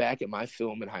look back at my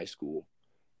film in high school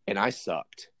and I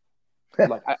sucked.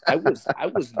 I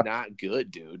was not good,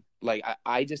 dude.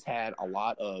 I just had a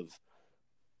lot of,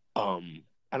 I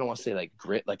don't want to say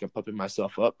grit, I'm pumping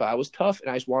myself up, but I was tough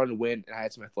and I just wanted to win, and I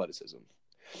had some athleticism.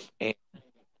 And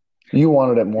you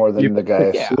wanted it more than the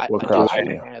guy across from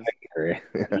you.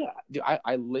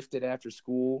 I lifted after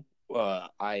school.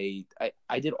 I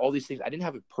did all these things. I didn't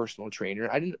have a personal trainer.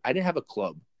 I didn't have a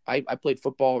club. I played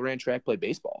football, ran track, played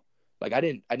baseball. I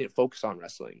didn't focus on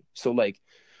wrestling. So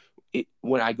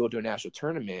when I go to a national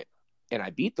tournament and I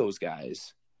beat those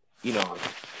guys,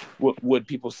 would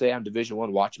people say I'm Division I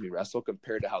watching me wrestle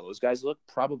compared to how those guys look?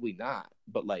 Probably not.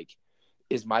 But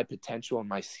is my potential and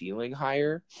my ceiling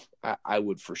higher? I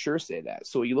would for sure say that.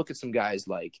 So you look at some guys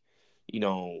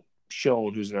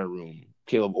Schoen, who's in our room,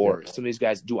 Caleb Orr, some of these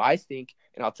guys, do I think,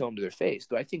 and I'll tell them to their face,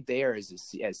 do I think they are as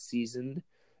seasoned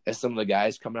as some of the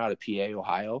guys coming out of PA,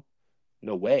 Ohio?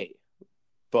 No way.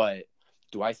 But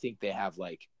do I think they have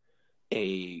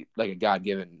a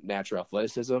God-given natural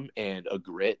athleticism and a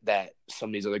grit that some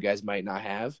of these other guys might not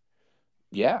have?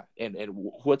 Yeah. And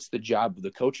what's the job of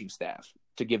the coaching staff?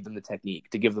 To give them the technique,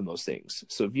 to give them those things.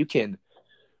 So if you can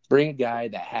bring a guy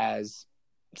that has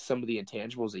some of the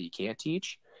intangibles that you can't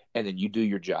teach, and then you do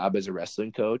your job as a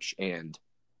wrestling coach and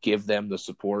give them the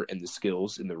support and the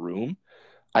skills in the room,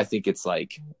 I think it's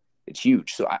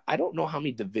huge. So I don't know how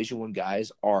many Division I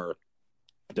guys are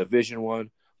Division I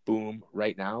boom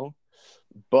right now.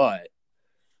 But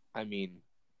I mean,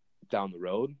 down the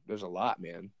road, there's a lot,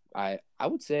 man. I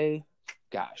would say,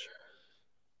 gosh,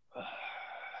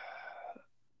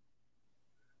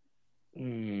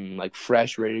 like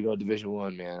fresh, ready to go Division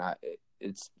One, man.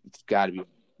 It's got to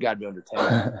be under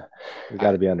 10. We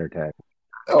got to be under 10.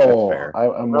 Oh,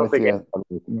 I'm with think you. anyone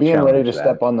can Being ready to challenge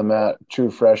step that. on the mat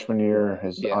true freshman year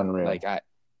is Yeah, unreal. like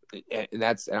and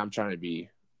I'm trying to be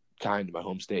kind to my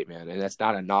home state, man. And that's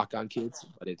not a knock on kids,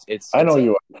 but it's I know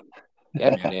you are.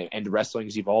 yeah, man. And wrestling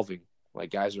is evolving. Like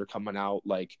guys are coming out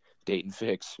like Dayton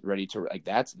Fix, ready to like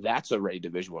that's a ready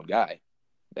Division One guy.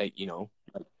 Like, you know,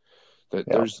 like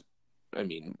there's, I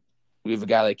mean, we have a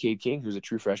guy like Cade King who's a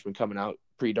true freshman coming out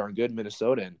pretty darn good in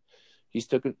Minnesota, and he's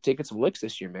taking some licks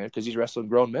this year, man, because he's wrestling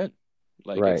grown men.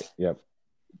 Like, right. Yep.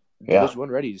 Division One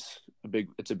ready is a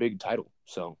big title.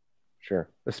 So sure,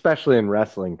 especially in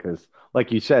wrestling, because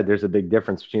like you said, there's a big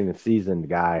difference between a seasoned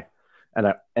guy and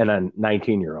a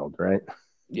 19-year-old, right?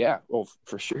 yeah, well,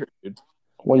 for sure, dude.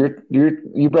 Well,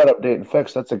 you brought up Dayton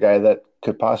Fix. That's a guy that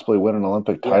could possibly win an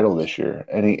Olympic title this year,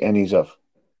 and he's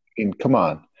come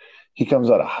on, he comes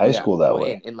out of high school that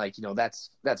way. And like, you know, that's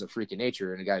a freak of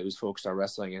nature and a guy who's focused on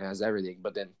wrestling and has everything.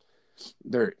 But then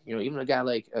there, you know, even a guy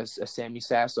like a Sammy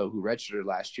Sasso who redshirted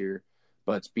last year,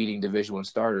 but's beating Division One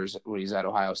starters when he's at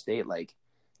Ohio State. Like,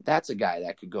 that's a guy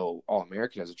that could go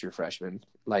All-American as a true freshman.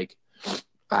 Like,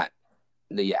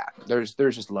 there's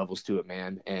just levels to it,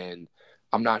 man. And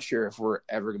I'm not sure if we're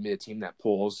ever gonna be a team that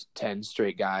pulls 10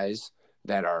 straight guys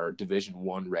that are Division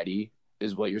One ready,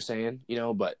 is what you're saying, you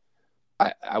know. But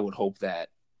I would hope that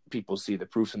people see the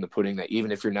proof in the pudding that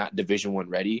even if you're not Division One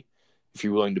ready, if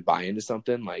you're willing to buy into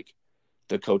something, like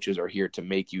the coaches are here to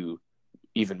make you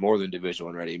even more than Division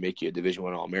One ready, make you a Division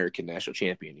One All-American national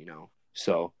champion, you know.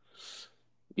 So,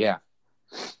 yeah.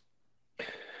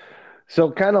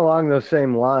 So kind of along those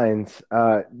same lines,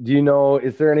 do you know,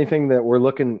 is there anything that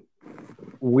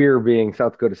we're being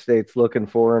South Dakota State's looking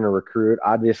for in a recruit?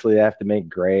 Obviously, they have to make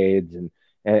grades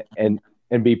and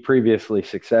be previously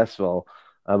successful.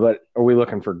 But are we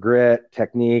looking for grit,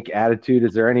 technique, attitude?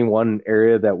 Is there any one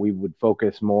area that we would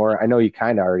focus more? I know you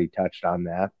kind of already touched on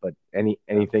that, but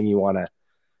anything you want to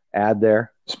add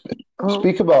there?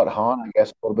 Speak about Han, I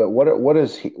guess, a little bit. What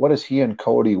is he and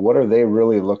Cody? What are they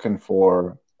really looking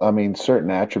for? I mean,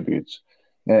 certain attributes,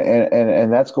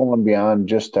 and that's going beyond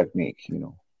just technique,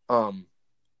 you know.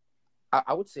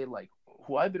 I would say like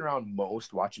who I've been around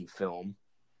most watching film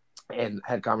and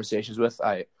had conversations with.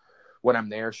 When I'm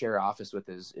there, share office with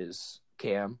is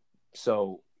Cam.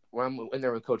 So when I'm in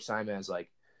there with Coach Simon, I was like,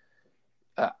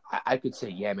 I could say,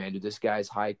 yeah, man, dude, this guy's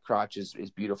high crotch is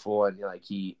beautiful, and like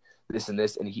he this and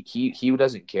this, and he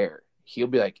doesn't care. He'll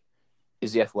be like,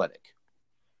 is he athletic?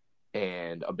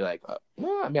 And I'll be like,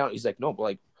 no, I mean, he's like, no, but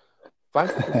like, find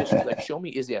some positions, like, show me,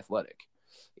 is he athletic?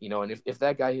 You know, and if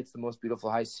that guy hits the most beautiful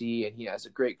high C and he has a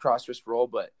great cross wrist roll,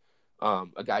 but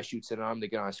a guy shoots it on him, they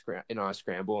get on a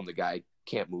scramble, and the guy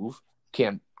can't move.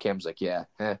 Cam's like, yeah,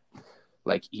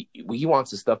 like he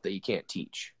wants the stuff that you can't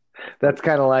teach. That's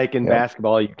kind of like in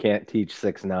basketball, you can't teach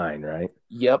 6'9", right?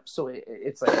 Yep. So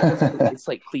it's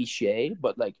like cliche,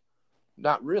 but like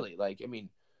not really. Like, I mean,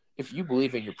 if you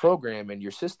believe in your program and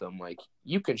your system, like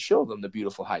you can show them the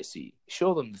beautiful high C,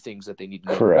 show them the things that they need to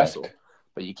know to wrestle,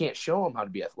 but you can't show them how to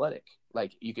be athletic.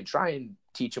 Like you can try and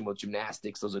teach them with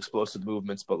gymnastics, those explosive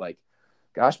movements, but like,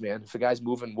 gosh, man, if a guy's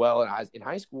moving well in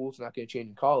high school, it's not going to change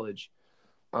in college.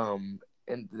 And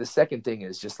the second thing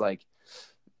is just like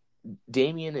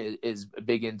Damien is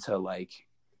big into like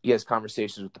he has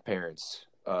conversations with the parents,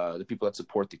 the people that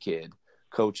support the kid,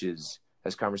 coaches,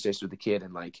 has conversations with the kid,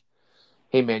 and like,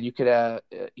 hey man, you could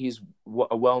he's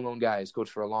a well-known guy, he's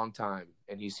coached for a long time,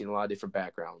 and he's seen a lot of different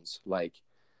backgrounds. Like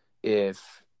if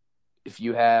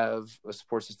you have a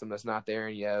support system that's not there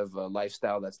and you have a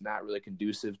lifestyle that's not really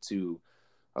conducive to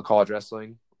a college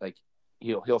wrestling, like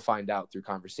he'll find out through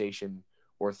conversation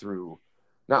or through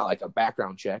not like a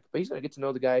background check, but he's going to get to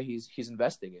know the guy he's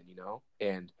investing in, you know?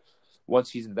 And once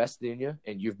he's invested in you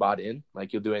and you've bought in,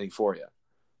 like he'll do anything for you.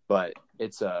 But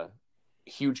it's a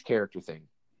huge character thing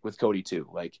with Cody too.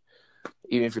 Like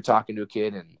even if you're talking to a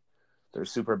kid and they're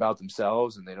super about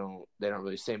themselves and they don't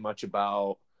really say much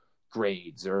about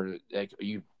grades, or like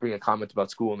you bring a comment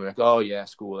about school and they're like, oh yeah,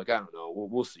 school, like I don't know,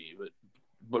 we'll see.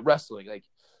 But wrestling, like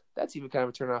that's even kind of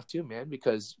a turn off too, man,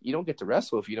 because you don't get to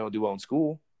wrestle if you don't do well in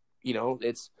school. You know,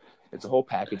 it's a whole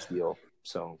package deal.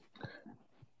 So,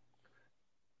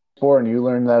 and you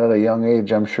learned that at a young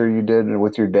age. I'm sure you did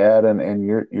with your dad and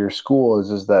your school.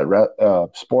 Is that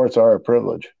sports are a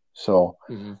privilege. So,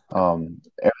 everything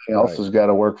else has got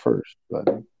to work first.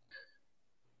 But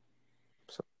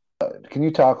Can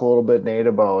you talk a little bit, Nate,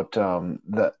 about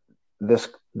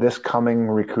this coming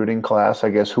recruiting class? I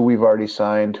guess who we've already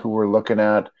signed, who we're looking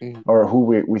at, Mhm. or who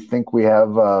we think we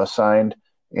have signed,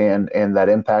 and that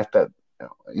impact that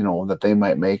that they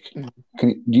might make. Mhm.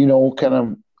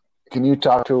 Can you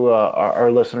talk to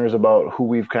our listeners about who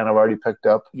we've kind of already picked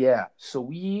up? Yeah, so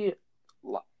we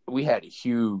had a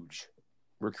huge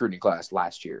recruiting class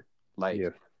last year, like,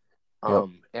 Yes. Yep.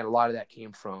 and a lot of that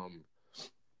came from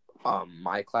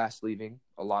my class leaving.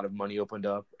 A lot of money opened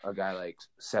up. A guy like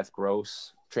Seth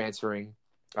Gross transferring,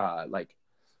 yeah,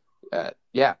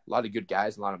 a lot of good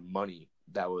guys, a lot of money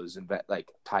that was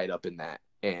tied up in that.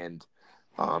 And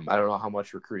I don't know how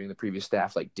much recruiting the previous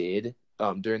staff did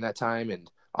during that time, and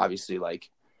obviously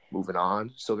moving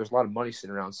on. So there's a lot of money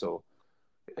sitting around. So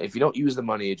if you don't use the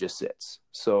money, it just sits.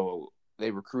 So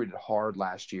they recruited hard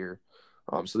last year.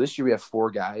 So this year we have 4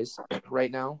 guys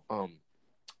right now.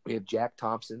 We have Jack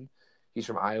Thompson. He's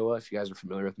from Iowa. If you guys are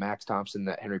familiar with Max Thompson,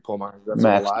 that Henry Pohlmeyer wrestles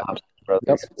a lot. Thompson, brother.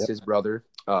 It's his brother.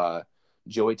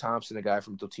 Joey Thompson, a guy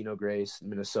from Totino Grace,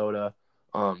 Minnesota.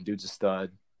 Dude's a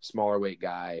stud, smaller weight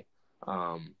guy.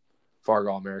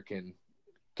 Fargo All-American,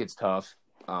 kid's tough.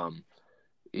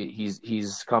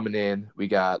 He's coming in. We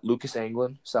got Lucas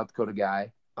Anglin, South Dakota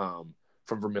guy, from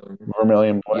Vermilion.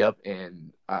 Vermilion boy. Yep,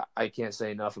 and I can't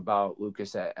say enough about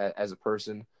Lucas as a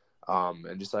person.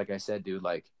 And just like I said, dude,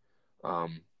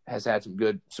 has had some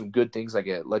good things like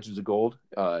at Legends of Gold.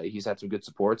 He's had some good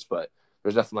supports, but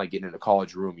there's nothing like getting in a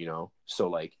college room,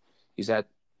 So he's had,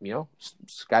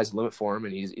 sky's the limit for him,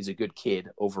 and he's a good kid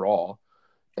overall.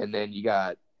 And then you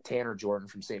got Tanner Jordan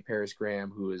from St. Paris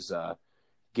Graham, who is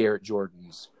Garrett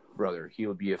Jordan's brother. He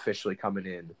will be officially coming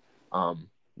in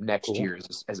next year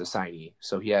as a signee.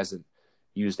 So he hasn't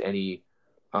used any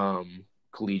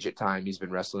collegiate time. He's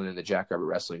been wrestling in the Jackrabbit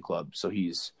Wrestling Club, so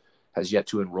has yet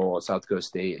to enroll at South Dakota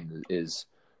State and is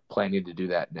planning to do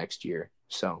that next year.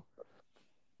 So,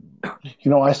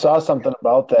 I saw something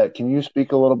about that. Can you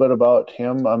speak a little bit about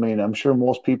him? I mean, I'm sure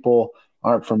most people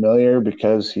aren't familiar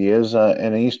because he is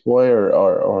an East boy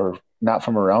or not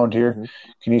from around here. Mm-hmm.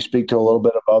 Can you speak to a little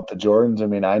bit about the Jordans? I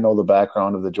mean, I know the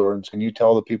background of the Jordans. Can you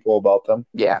tell the people about them?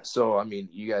 Yeah. So, I mean,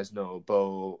 you guys know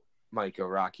Bo, Micah,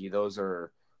 Rocky. Those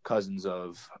are cousins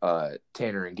of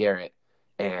Tanner and Garrett.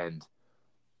 And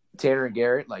Tanner and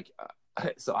Garrett,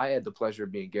 so I had the pleasure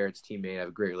of being Garrett's teammate. I have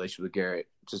a great relationship with Garrett.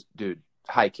 Just, dude,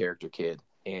 high character kid.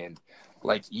 And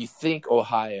you think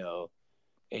Ohio,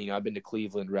 and I've been to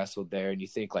Cleveland, wrestled there, and you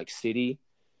think city.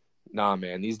 Nah,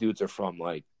 man, these dudes are from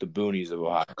the boonies of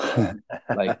Ohio.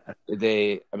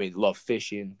 Love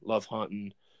fishing, love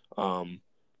hunting.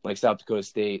 South Dakota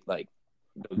State,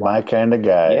 my kind of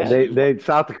guy. Yeah, they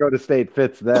South Dakota State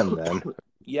fits them then.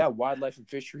 Yeah, wildlife and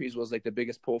fisheries was the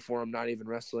biggest pull for them. Not even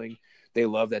wrestling. They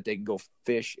love that they can go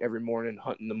fish every morning,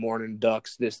 hunt in the morning,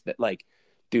 ducks, this, that.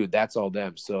 Dude, that's all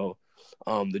them. So,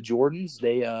 the Jordans,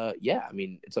 they,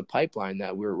 it's a pipeline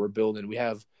that we're building. We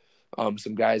have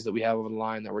some guys that we have on the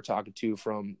line that we're talking to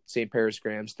from St. Paris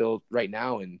Graham still right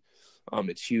now, and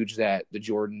it's huge that the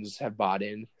Jordans have bought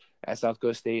in at South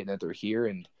Dakota State and that they're here.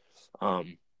 And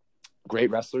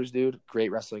great wrestlers, dude.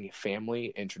 Great wrestling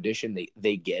family and tradition.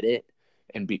 They get it.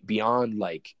 And beyond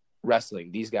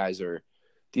wrestling, these guys are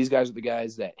the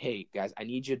guys that, hey guys, I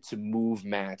need you to move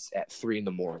mats at 3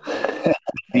 a.m.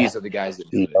 These are the guys that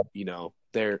do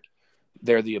it.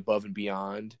 They're the above and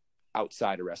beyond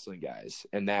outside of wrestling guys,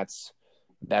 and that's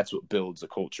what builds a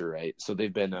culture, right? So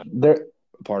they've been they're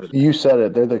a part of it. You said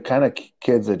it. They're the kind of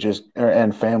kids that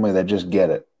and family that just get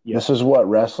it. Yep. This is what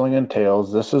wrestling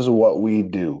entails. This is what we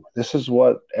do. This is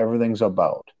what everything's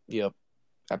about. Yep.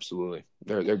 Absolutely.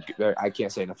 They're I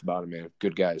can't say enough about them, man.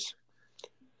 Good guys.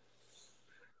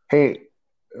 Hey,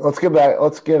 let's get back.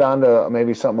 Let's get on to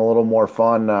maybe something a little more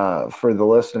fun for the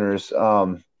listeners.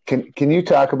 Can you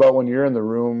talk about when you're in the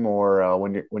room or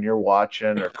when you're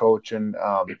watching or coaching?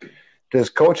 Does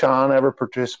Coach Hahn ever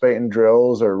participate in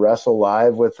drills or wrestle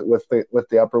live with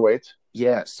the upper weights?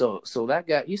 Yeah. So that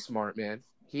guy, he's smart, man.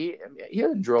 He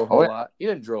doesn't drill a whole lot. He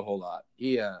didn't drill a whole lot.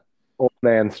 He old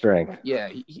man strength. Yeah,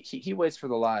 he waits for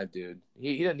the live, dude.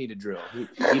 He doesn't need to drill. He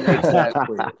makes that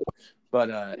for you.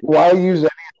 But why use any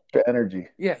extra energy?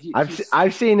 Yeah,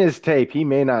 I've seen his tape. He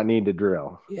may not need to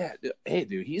drill. Yeah, hey,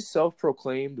 dude, he's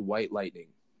self-proclaimed White Lightning.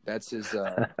 That's his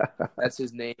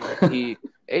name. He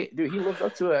lives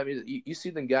up to it. I mean, you see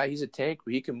the guy. He's a tank,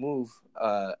 but he can move.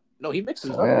 No, he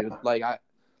mixes up, dude.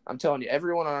 I'm telling you,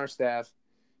 everyone on our staff,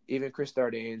 even Chris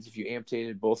Dardanes, if you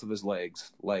amputated both of his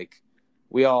legs,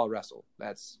 we all wrestle.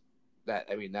 That's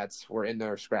we're in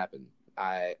there scrapping.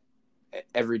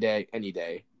 Every day, any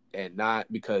day, and not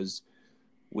because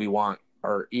we want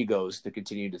our egos to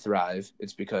continue to thrive.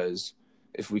 It's because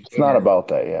if we can, It's not about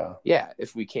that, yeah. Yeah,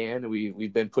 if we can,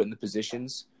 we've been put in the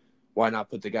positions. Why not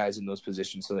put the guys in those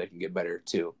positions so they can get better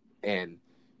too? And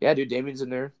yeah, dude, Damien's in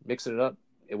there mixing it up.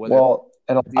 And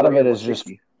a lot of it is just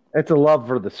it's a love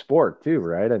for the sport too,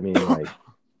 right? I mean, like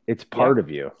it's part of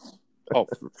you. Oh,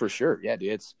 for sure. Yeah,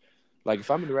 dude. It's like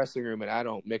if I'm in the wrestling room and I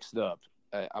don't mix it up,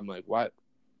 I'm like, why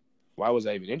was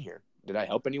I even in here? Did I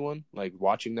help anyone? Like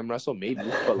watching them wrestle? Maybe.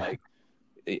 But like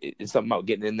it's something about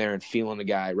getting in there and feeling the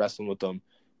guy, wrestling with them,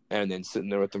 and then sitting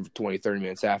there with them for 20, 30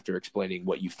 minutes after explaining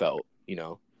what you felt, you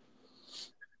know?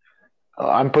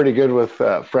 I'm pretty good with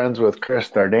friends with Chris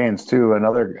Dardanes too,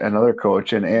 another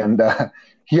coach, and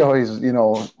he always,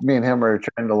 me and him are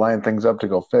trying to line things up to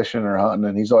go fishing or hunting,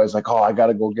 and he's always like, "Oh, I got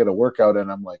to go get a workout,"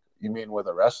 and I'm like, "You mean with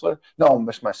a wrestler?" "No,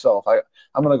 miss myself.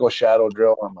 I'm gonna go shadow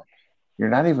drill." I'm like, "You're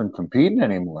not even competing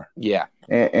anymore." Yeah,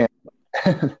 and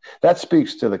that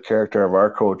speaks to the character of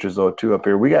our coaches though too. Up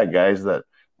here, we got guys that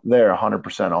they're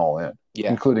 100% all in,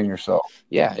 including yourself.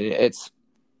 Yeah,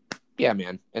 yeah,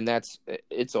 man, and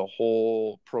it's a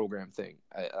whole program thing.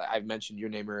 I mentioned your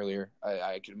name earlier.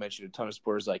 I could mention a ton of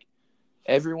sports. Like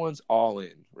everyone's all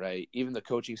in, right? Even the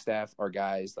coaching staff are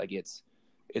guys. Like it's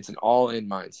an all in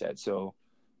mindset. So,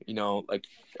 like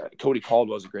Cody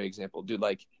Caldwell's a great example, dude.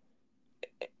 Like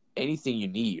anything you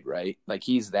need, right? Like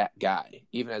he's that guy.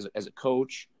 Even as a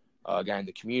coach, a guy in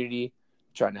the community,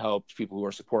 trying to help people who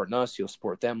are supporting us. He'll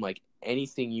support them. Like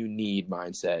anything you need,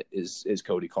 mindset is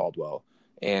Cody Caldwell.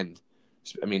 And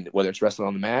I mean, whether it's wrestling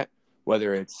on the mat,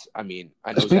 whether it's, I know.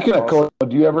 Speaking of coach,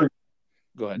 do you ever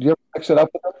mix it up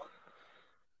with them?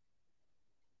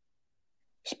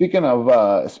 Speaking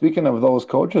of those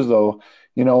coaches, though,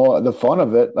 the fun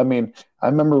of it. I mean, I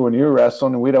remember when you were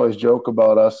wrestling, we'd always joke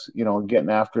about us,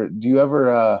 getting after it. Do you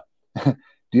ever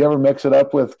mix it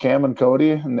up with Cam and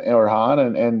Cody or Han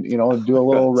and do a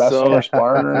little wrestling or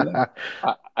sparring or anything?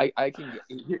 I can.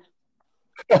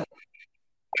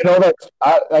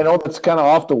 I know that's kind of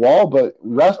off the wall, but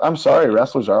I'm sorry,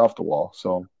 wrestlers are off the wall.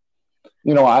 So,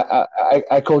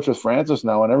 I coach with Francis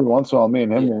now, and every once in a while, me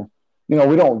and him,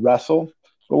 we don't wrestle,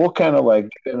 but we'll kind of like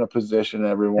get in a position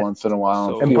every once in a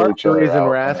while. And part of the reason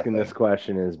we're asking this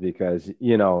question is because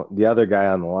the other guy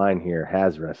on the line here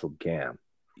has wrestled Cam.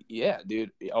 Yeah,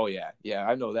 dude. Oh yeah,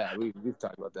 I know that. We've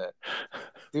talked about that,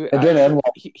 dude.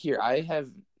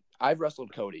 I've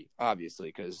wrestled Cody, obviously,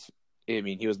 because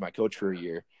he was my coach for a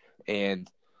year, and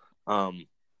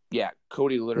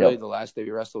Cody literally the last day we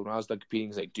wrestled when I was done competing,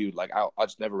 he's like, dude, like I'll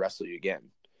just never wrestle you again,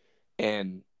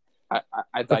 and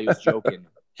I thought he was joking,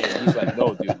 and he's like,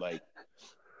 no, dude, like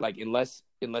unless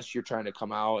you're trying to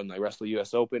come out and like wrestle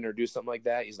US Open or do something like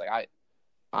that, he's like,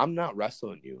 I'm not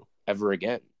wrestling you ever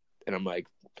again, and I'm like,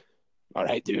 all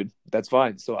right, dude, that's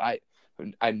fine. So I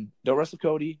don't wrestle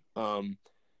Cody.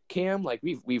 Cam, like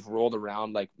we've rolled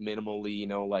around like minimally,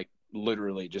 like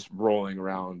literally just rolling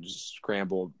around, just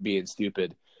scrambled, being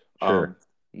stupid. Sure.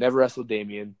 Never wrestled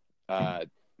Damien. I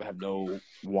have no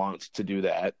want to do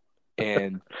that.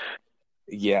 And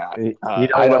I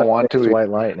don't want to. White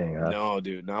Lightning. Huh? No,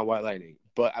 dude, not White Lightning.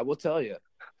 But I will tell you,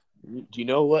 do you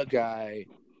know what guy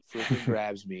freaking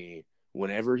grabs me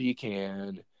whenever he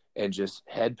can and just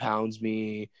head pounds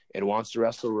me and wants to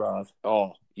wrestle rough?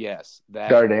 Oh, yes,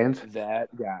 Dardanes. That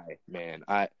guy, man.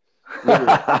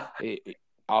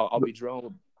 I'll be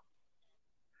drawn.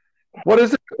 What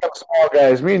is it with them small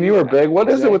guys? Me and you are big. What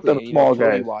is it with them small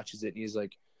guys? He watches it and he's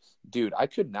like, dude, I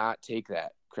could not take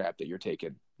that crap that you're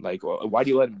taking. Like, why do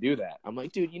you let him do that? I'm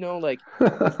like, dude, like,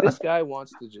 if this guy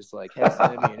wants to just like head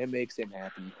slam me and it makes him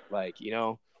happy, like,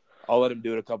 I'll let him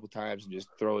do it a couple times and just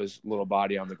throw his little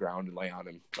body on the ground and lay on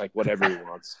him, like whatever he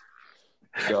wants.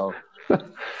 So,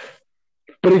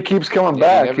 but he keeps coming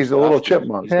back. He's a little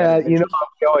chipmunk. Yeah, he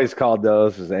always called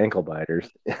those as ankle biters.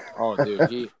 Oh,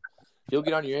 dude, he'll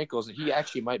get on your ankles and he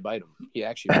actually might bite them. He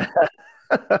actually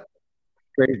might.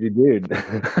 Crazy dude.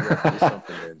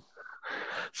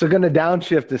 So going to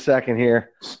downshift a second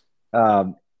here,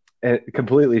 and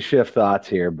completely shift thoughts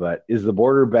here. But is the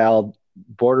Border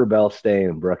Bell staying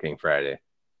in Brooking Friday?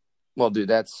 Well, dude,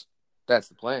 that's the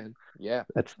plan. Yeah,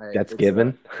 that's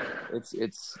given.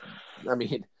 It's. I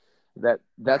mean,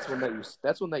 that's one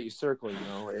that you circle.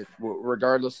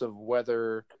 Regardless of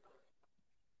whether.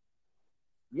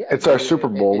 Yeah, it's our Super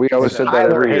Bowl. We always said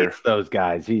that every year. Those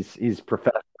guys, he's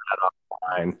professional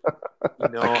online.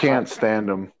 I can't stand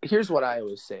him. Here's what I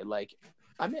always say. Like,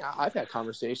 I've had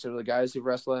conversations with the guys who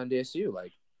wrestle at NDSU.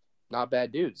 Like, not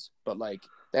bad dudes, but like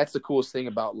that's the coolest thing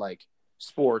about like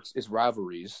sports is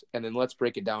rivalries. And then let's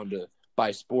break it down to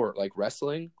by sport, like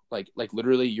wrestling. Like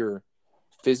literally, you're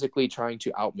physically trying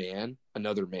to outman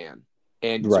another man.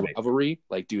 and it's a Right. rivalry.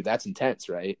 Like, dude, that's intense,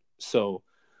 right? So,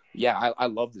 yeah, I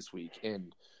love this week,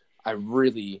 and I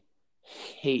really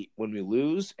hate when we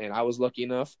lose. And I was lucky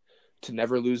enough to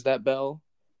never lose that bell,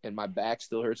 and my back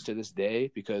still hurts to this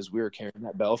day because we were carrying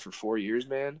that bell for 4 years,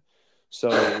 man.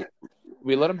 So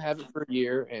we let them have it for a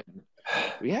year, and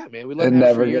yeah, man, we let It them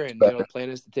have it for never a year, gets and better. the plan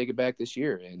is to take it back this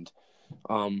year. And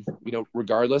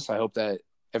regardless, I hope that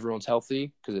everyone's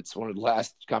healthy because it's one of the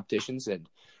last competitions, and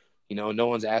no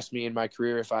one's asked me in my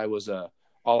career if I was a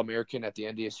All-American at the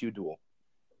NDSU duel.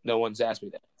 No one's asked me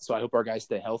that. So I hope our guys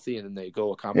stay healthy and then they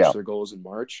go accomplish their goals in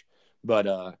March. But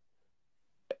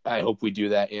I hope we do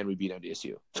that and we beat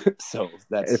NDSU. So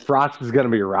that's Frost is going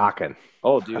to be rocking.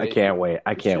 Oh, dude, I can't wait.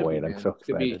 I can't wait. Man. I'm so It's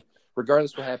gonna excited. be,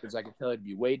 regardless what happens, I can tell it'd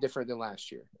be way different than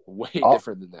last year. Way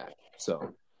different than that.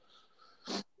 So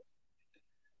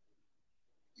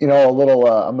I'm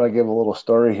going to give a little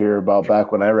story here about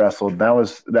back when I wrestled. That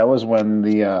was when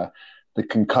the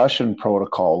concussion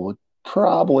protocol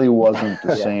probably wasn't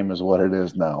the same as what it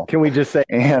is now. Can we just say?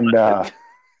 And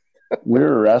we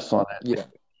were wrestling it.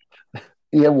 Yeah.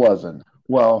 It wasn't.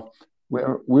 Well,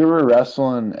 we were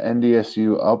wrestling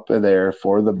NDSU up there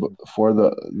for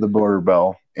the border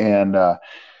bell, and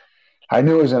I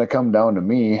knew it was going to come down to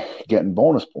me getting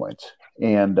bonus points,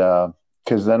 and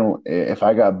because then if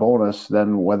I got bonus,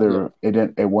 then whether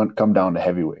it wouldn't come down to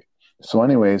heavyweight. So,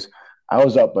 anyways, I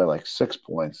was up by like 6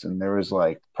 points, and there was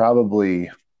like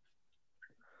probably,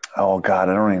 oh God,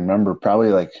 I don't even remember, probably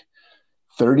like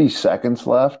 30 seconds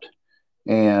left.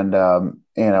 And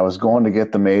I was going to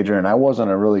get the major, and I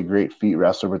wasn't a really great feet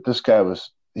wrestler, but this guy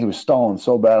was stalling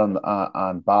so bad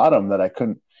on bottom that I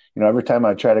couldn't, every time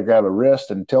I try to grab a wrist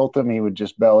and tilt him, he would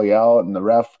just belly out, and the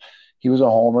ref, he was a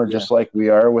homer just like we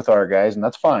are with our guys, and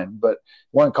that's fine, but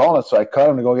he wasn't calling it, so I cut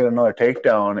him to go get another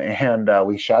takedown, and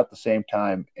we shot at the same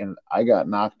time, and I got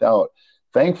knocked out.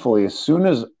 Thankfully, as soon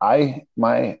as I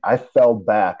fell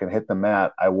back and hit the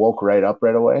mat, I woke right up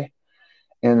right away.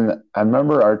 And I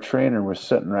remember our trainer was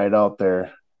sitting right out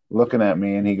there looking at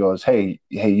me, and he goes, hey,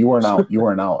 you weren't out. You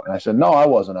weren't out. And I said, no, I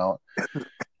wasn't out.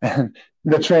 And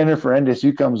the trainer for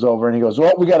NDSU comes over, and he goes,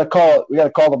 well, we got to call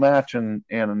the match. And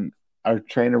our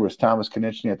trainer was Thomas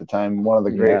Konieczny at the time, one of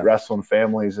the great wrestling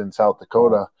families in South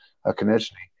Dakota,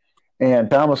 Konieczny. And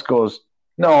Thomas goes,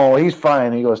 no, he's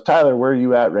fine. He goes, Tyler, where are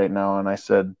you at right now? And I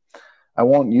said, I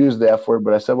won't use the F word,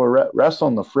 but I said, we're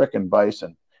wrestling the frickin'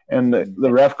 bison. And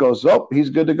the ref goes, oh, he's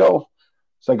good to go.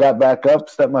 So I got back up,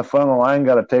 stepped my foot on the line,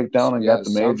 got a takedown, and got the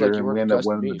major, like and we ended up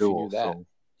winning the duel. So.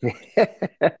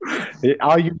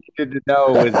 All you needed to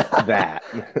know was that.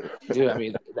 Dude, I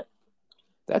mean,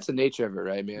 that's the nature of it,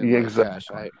 right, man? Yeah, like,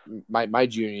 exactly. Gosh, my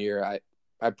junior year, I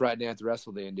probably didn't have to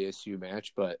wrestle the NDSU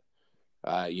match, but,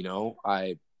 I'm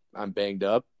banged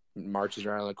up, marches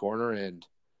around the corner, and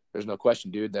there's no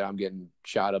question, dude, that I'm getting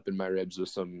shot up in my ribs with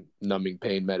some numbing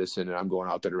pain medicine, and I'm going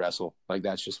out there to wrestle. Like,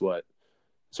 that's just what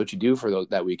you do for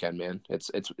that weekend, man. It's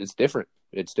different.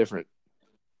 It's different.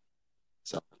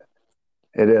 So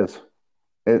it is.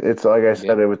 It's like I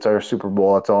said, it's our Super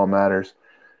Bowl. That's all that matters.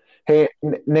 Hey,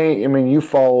 Nate, I mean, you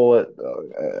follow it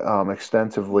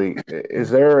extensively. Is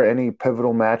there any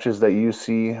pivotal matches that you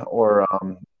see or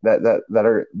that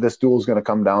are this duel is going to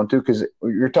come down to? Because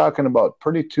you're talking about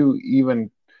pretty two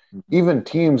even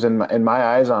teams in my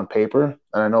eyes on paper,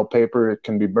 and I know paper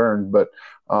can be burned, but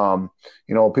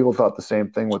people thought the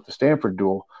same thing with the Stanford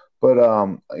duel. But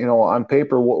on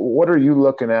paper, what are you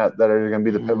looking at that are going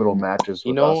to be the pivotal matches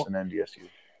with us and NDSU?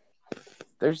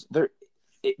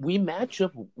 We match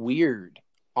up weird,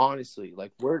 honestly.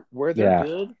 Like where they're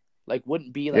good, like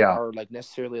wouldn't be like our like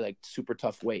necessarily like super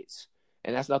tough weights,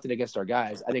 and that's nothing against our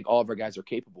guys. I think all of our guys are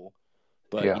capable,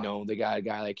 but they got a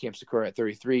guy like Camp Sakura at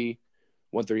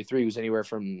 133, who's anywhere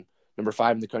from number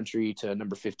 5 in the country to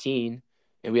number 15.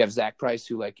 And we have Zach Price,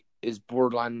 who like is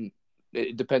borderline.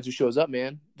 It depends who shows up,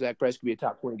 man. Zach Price could be a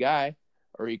top 20 guy,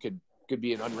 or he could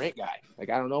be an unranked guy.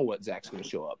 Like, I don't know what Zach's going to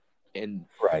show up. And,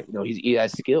 he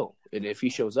has skill. And if he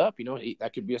shows up,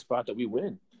 that could be a spot that we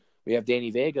win. We have Danny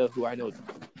Vega, who I know.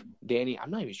 Danny, I'm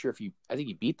not even sure I think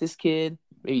he beat this kid.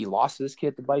 Maybe he lost to this kid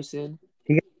at the Bison.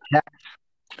 He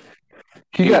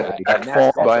got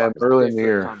fought by him early in the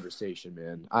year. Conversation,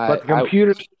 man. But the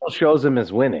computer still shows him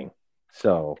as winning.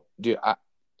 So, dude,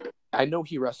 I know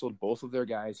he wrestled both of their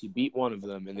guys. He beat one of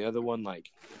them, and the other one,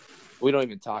 like, we don't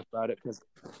even talk about it because.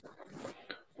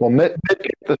 Well, Mitt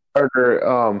the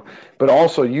starter, but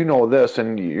also this,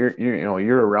 and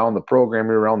you're around the program,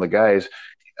 you're around the guys.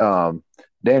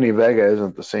 Danny Vega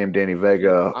isn't the same Danny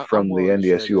Vega from the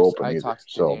NDSU Open either. I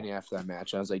talked to Danny after that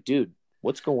match. I was like, dude,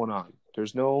 what's going on?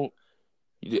 There's no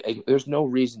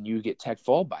reason you get tech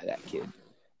fall by that kid.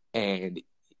 And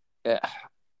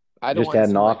I don't Just want to had an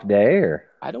seem off like day, or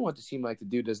I don't want to seem like the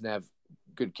dude doesn't have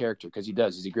good character, because he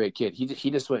does. He's a great kid.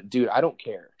 He just went, dude, I don't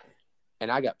care,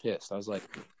 and I got pissed. I was like,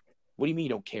 what do you mean you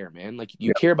don't care, man? Like,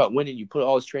 you care about winning. You put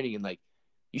all this training in. Like,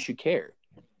 you should care.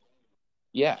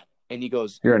 Yeah. And he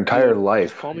goes, Your entire dude, life.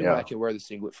 just call me when I can wear the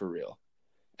singlet for real.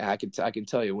 And I can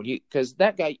tell you, because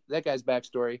that guy's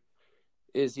backstory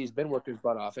is he's been working his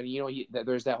butt off, and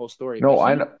there's that whole story. No,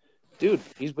 I know. Dude,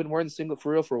 he's been wearing the singlet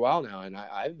for real for a while now, and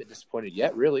I haven't been disappointed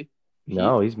yet, really.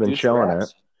 he's been showing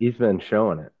it. He's been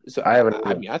showing it. So I haven't.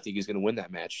 I mean, I think he's going to win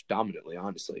that match dominantly.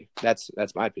 Honestly, that's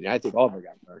my opinion. I think all of our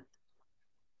guys are.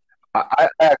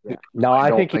 I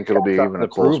don't think it'll be even a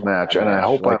close match, and I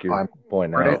hope I'm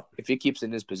pointing right. out. If he keeps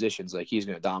in his positions, like, he's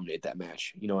going to dominate that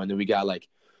match, And then we got like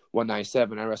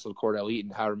 197. I wrestled Cordell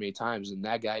Eaton however many times, and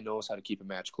that guy knows how to keep a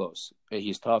match close. And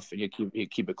he's tough, and he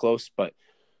keep it close, but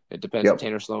it depends if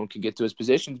Tanner Sloan can get to his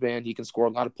positions, man. He can score a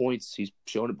lot of points. He's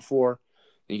shown it before.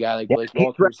 You got like Blake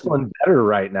Walters. He's wrestling better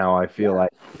right now, I feel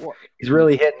like. He's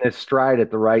really hitting his stride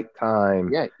at the right time.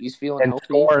 Yeah, he's feeling and healthy.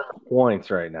 Scoring points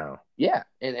right now. Yeah,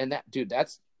 and that dude,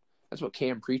 that's what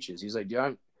Cam preaches. He's like,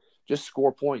 dude, just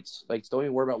score points. Like, don't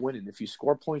even worry about winning. If you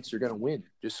score points, you're gonna win.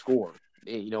 Just score.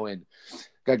 And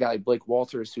got a guy like Blake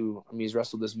Walters, who, I mean, he's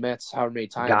wrestled this Mets however many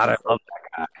times. God, I love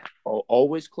that guy.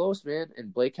 Always close, man.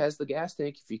 And Blake has the gas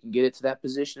tank. If he can get it to that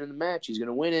position in the match, he's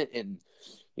gonna win it. And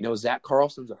Zach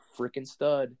Carlson's a freaking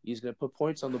stud. He's gonna put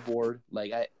points on the board.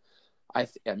 Like, I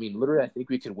mean, literally, I think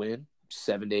we could win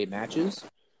 7 to 8 matches,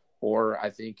 or I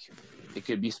think it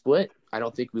could be split. I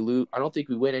don't think we lose. I don't think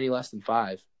we win any less than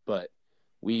 5, but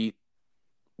we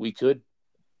could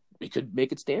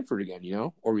make it Stanford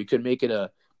again, or we could make it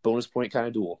a bonus point kind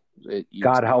of duel.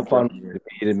 God, how fun it would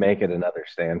be to make it another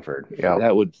Stanford. Yeah,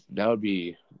 that would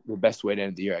be the best way to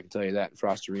end the year. I can tell you that.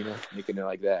 Frost Arena, making it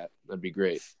like that'd be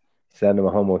great. Send them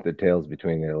home with their tails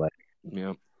between their legs.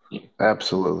 Yeah,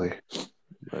 absolutely.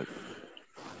 But.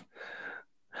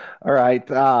 All right,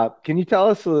 can you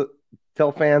tell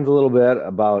fans a little bit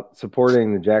about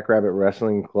supporting the Jackrabbit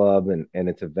Wrestling Club and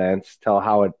its events? Tell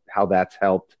how that's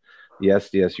helped the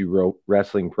SDSU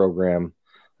wrestling program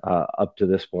up to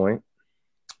this point.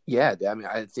 Yeah, I mean,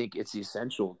 I think it's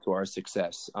essential to our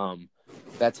success.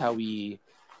 That's how we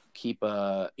keep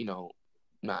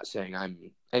not saying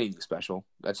I'm anything special.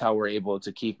 That's how we're able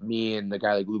to keep me and the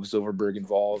guy like Luke Silverberg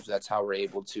involved. That's how we're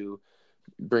able to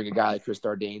bring a guy like Chris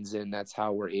Dardanes in. That's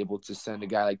how we're able to send a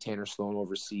guy like Tanner Sloan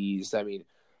overseas. I mean,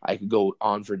 I could go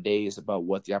on for days about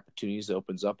what the opportunities it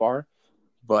opens up are,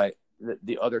 but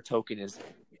the other token is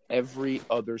every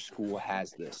other school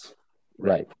has this,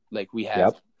 right? Like we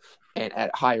have, and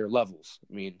at higher levels.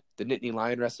 I mean, the Nittany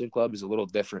Lion Wrestling Club is a little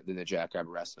different than the Jackrabbit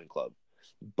Wrestling Club,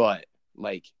 but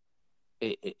like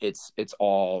it's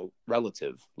all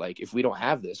relative. Like, if we don't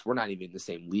have this, we're not even in the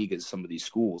same league as some of these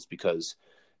schools, because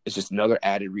it's just another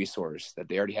added resource that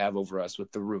they already have over us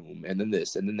with the room, and then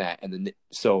this, and then that, and then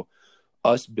so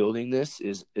us building this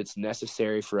it's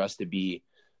necessary for us to be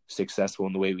successful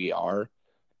in the way we are.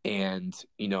 And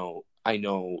I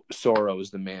know Soro is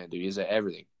the man, dude. He's at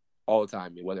everything all the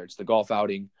time. Whether it's the golf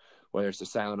outing, whether it's the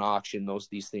silent auction,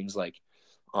 these things, like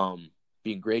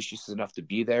being gracious enough to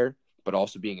be there, but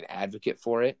also being an advocate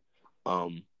for it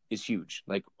is huge.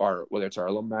 Like whether it's our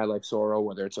alumni like Soro,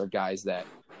 whether it's our guys that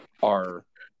are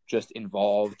just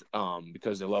involved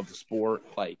because they love the sport.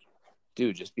 Like,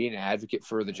 dude, just being an advocate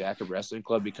for the Jackrabbit Wrestling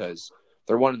Club, because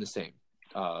they're one and the same.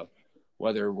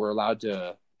 Whether we're allowed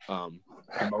to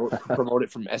promote it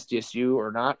from SDSU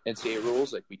or not, NCAA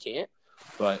rules, like, we can't.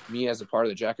 But me as a part of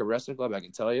the Jackrabbit Wrestling Club, I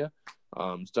can tell you,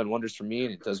 it's done wonders for me,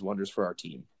 and it does wonders for our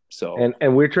team. So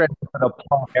and we're trying to put up.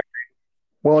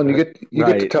 Well, and you get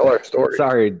to tell our story.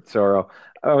 Sorry, Soro.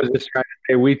 I was just trying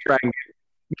to say we try and get.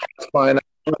 It's fine.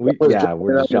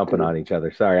 We're just jumping on each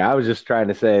other. Sorry, I was just trying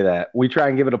to say that we try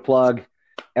and give it a plug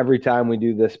every time we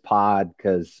do this pod,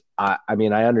 because I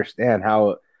mean, I understand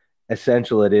how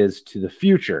essential it is to the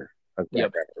future of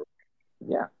Yep.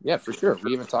 Yeah, for sure.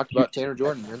 We even talked about Tanner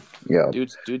Jordan, man. Yeah,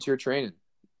 dude's here training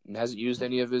and hasn't used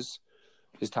any of his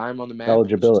time on the mat.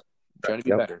 Eligibility, trying to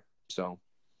be better. So,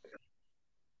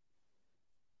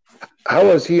 how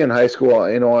was he in high school?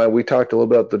 We talked a little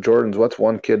bit about the Jordans. What's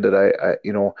one kid that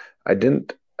I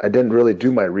didn't really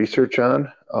do my research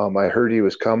on. I heard he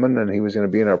was coming and he was going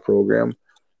to be in our program.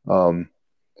 I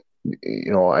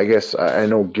guess I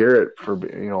know Garrett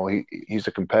he's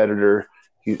a competitor.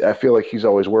 I feel like he's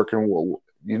always working. Do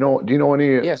you know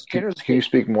any? Yes. Can you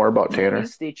speak more about Tanner?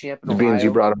 He's state champ in Being Ohio,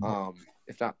 you brought him,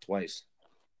 if not twice,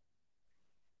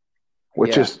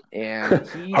 which is and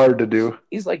hard to do.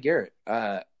 He's like Garrett.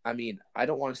 I mean, I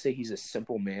don't want to say he's a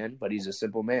simple man, but he's a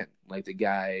simple man. Like, the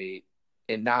guy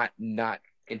and not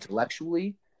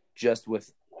intellectually, just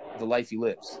with the life he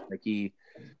lives. Like he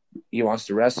wants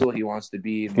to wrestle, he wants to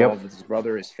be involved with his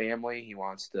brother, his family, he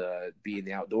wants to be in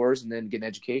the outdoors, and then get an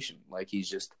education. Like he's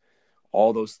just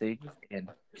all those things. And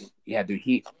yeah,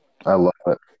 dude, I love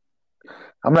it.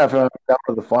 I'm gonna have to go down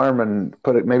to the farm and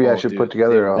put it. Maybe I should put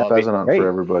together a pheasant hunt for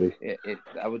everybody.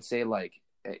 I would say like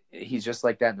he's just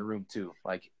like that in the room too.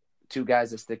 Like two guys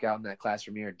that stick out in that class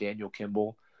for me are Daniel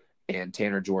Kimball and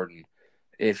Tanner Jordan.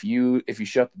 If you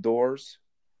shut the doors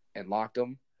and locked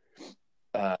them,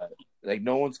 like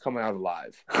no one's coming out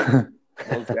alive.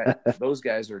 Those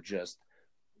guys are just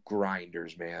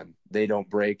grinders, man. They don't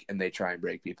break, and they try and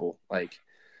break people. Like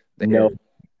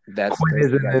that's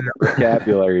in the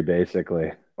vocabulary,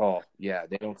 basically. Oh yeah,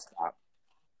 they don't stop.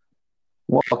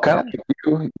 Well, kind of like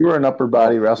you were an upper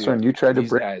body wrestler, and you tried to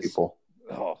break guys, people.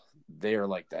 Oh, they are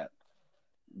like that.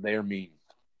 They are mean.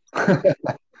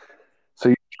 So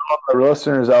you tell the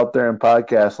listeners out there in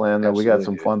podcast land that we got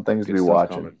some fun things to be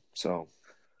watching. Coming,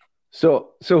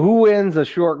 so who wins a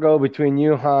short go between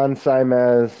you, Han,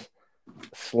 Simez,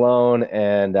 Sloan,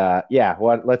 and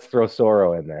let's throw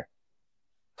Soro in there.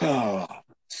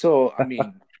 So I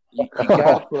mean, you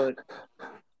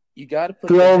gotta put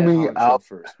throw me out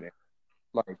first, man.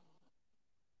 Like,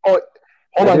 hold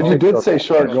on, you did say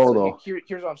short go though.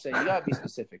 Here's what I'm saying: you gotta be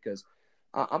specific because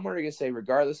I'm already gonna say,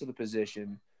 regardless of the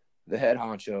position, the head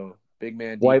honcho, big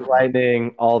man, White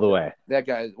Lightning, all the way. That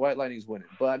guy, White Lightning's winning.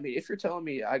 But I mean, if you're telling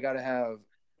me I gotta have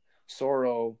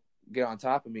Soro get on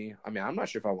top of me, I mean, I'm not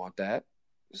sure if I want that.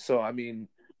 So I mean,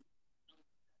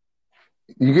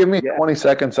 you give me 20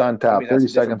 seconds on top, 30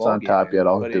 seconds on top, yet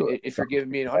I'll do it. If you're giving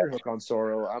me an underhook on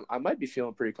Soro, I might be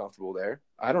feeling pretty comfortable there.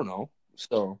 I don't know.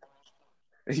 So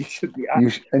you should be. You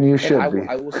should be.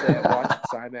 I will say I watched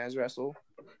Simaz wrestle.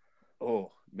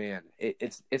 Oh man,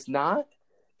 it's not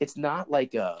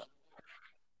like a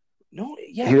no.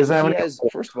 Yeah, he doesn't have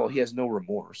first of all, he has no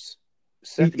remorse.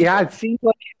 It seems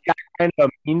like he's got kind of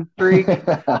a mean streak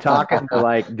talking to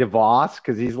like DeVos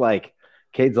because he's like.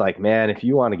 Cade's like, man, if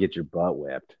you want to get your butt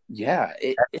whipped,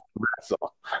 it's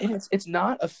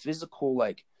not a physical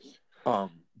like,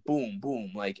 boom,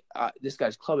 boom, like this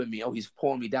guy's clubbing me. Oh, he's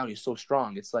pulling me down. He's so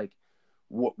strong. It's like,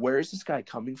 where is this guy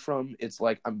coming from? It's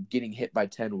like I'm getting hit by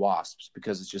 10 wasps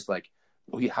because it's just like,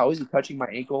 how is he touching my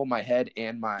ankle, my head,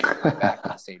 and my back at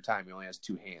the same time? He only has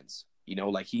 2 hands. You know,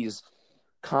 like he's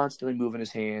constantly moving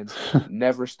his hands,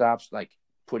 never stops like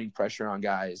putting pressure on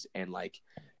guys, and like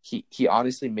he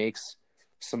honestly makes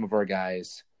some of our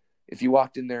guys, if you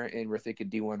walked in there and were thinking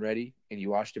D1 ready and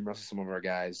you watched him wrestle some of our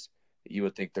guys, you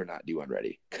would think they're not D1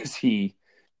 ready because he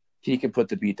can put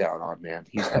the beat down on, man.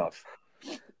 He's tough.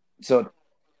 So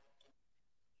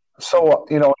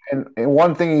you know, and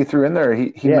one thing he threw in there,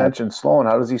 he mentioned Sloan.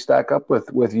 How does he stack up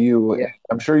with you? Yeah.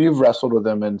 I'm sure you've wrestled with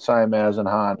him in Simaz and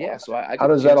Han. Yeah, so I how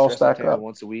does that all stack up?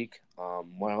 Once a week,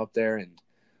 when I'm up there, and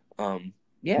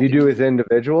you do his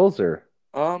individuals or?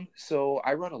 So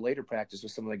I run a later practice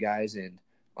with some of the guys, and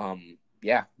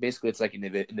basically it's like an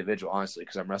individual, honestly,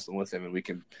 because I'm wrestling with them,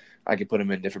 and I can put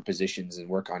them in different positions and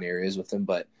work on areas with them.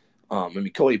 But I mean,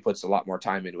 Cody puts a lot more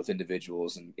time in with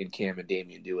individuals, and Cam and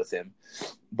Damian do with him.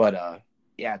 But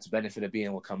it's a benefit of being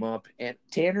able to come up. And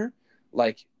Tanner,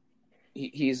 like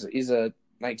he's a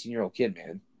 19-year-old kid,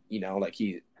 man. You know, like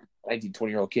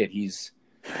 20-year-old kid.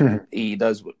 He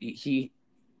does what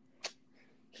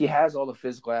he has all the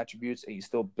physical attributes, and he's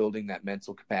still building that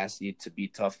mental capacity to be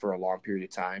tough for a long period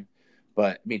of time.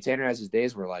 But I mean, Tanner has his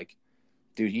days where, like,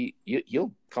 dude,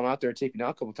 he'll come out there and take me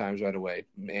out a couple times right away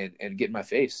and get in my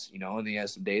face, you know. And he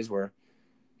has some days where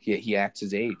he acts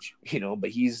his age, you know. But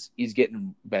he's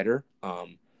getting better.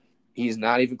 He's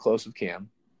not even close with Cam.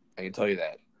 I can tell you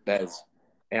that.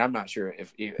 And I'm not sure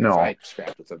if I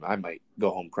scrapped with him, I might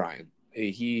go home crying.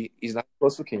 He's not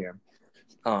close with Cam.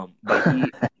 But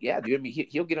dude, I mean,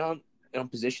 he'll get on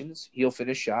positions. He'll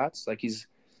finish shots. Like and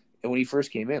when he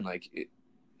first came in, like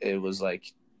it was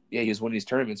like, he was winning these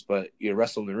tournaments, but you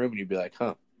wrestle in the room and you'd be like,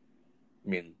 I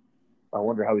mean, I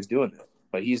wonder how he's doing it.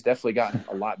 But he's definitely gotten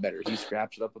a lot better. He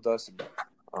scraps it up with us. And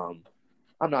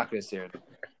I'm not going to say it.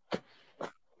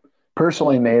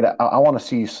 Personally, Nate, I want to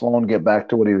see Sloan get back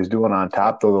to what he was doing on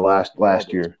top though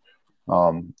last year.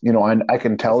 You know, I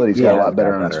can tell that he's got a lot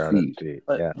better on his feet.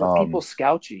 But people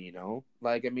scout you, you know.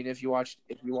 Like, I mean, if you watched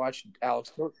Alex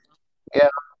Coach. Yeah,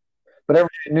 but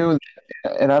everybody knew,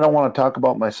 and I don't want to talk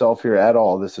about myself here at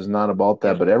all. This is not about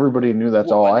that, but everybody knew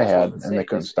that's all I had, and they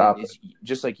couldn't stop it.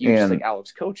 Just like you, just like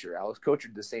Alex Kocher. Alex Kocher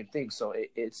did the same thing. So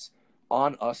it's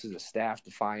on us as a staff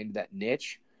to find that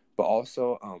niche, but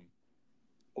also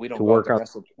we don't go out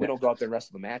there and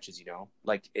wrestle the matches, you know.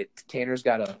 Like Tanner's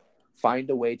got to find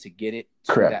a way to get it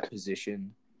to Correct. that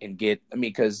position and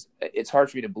because it's hard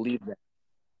for me to believe that.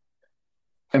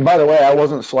 And by the way, I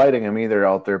wasn't slighting him either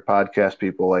out there, podcast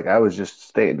people. Like, I was just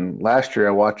stating, last year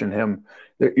I watching him,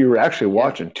 you were actually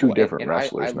watching two different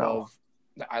wrestlers now.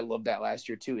 I love that last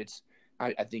year too.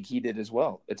 I think he did as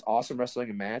well. It's awesome wrestling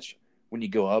a match when you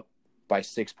go up by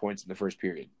 6 points in the first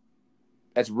period.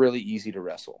 That's really easy to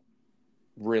wrestle.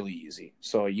 Really easy.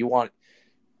 So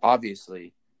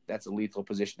obviously that's a lethal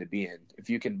position to be in. If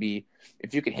you can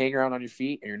hang around on your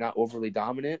feet and you're not overly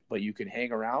dominant, but you can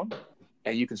hang around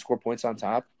and you can score points on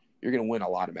top, you're going to win a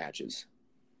lot of matches.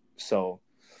 So,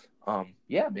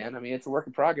 yeah, man. I mean, it's a work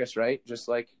in progress, right? Just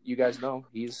like you guys know,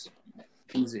 he's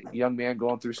a young man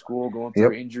going through school, going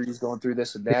through injuries, going through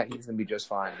this and that. He's going to be just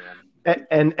fine, man.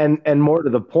 And more to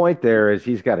the point there is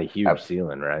he's got a huge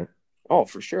ceiling, right? Oh,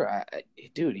 for sure.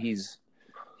 Dude,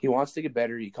 he wants to get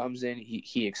better. He comes in,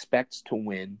 he expects to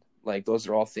win. Like, those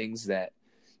are all things that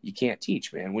you can't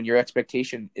teach, man. When your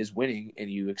expectation is winning and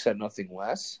you accept nothing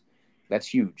less, that's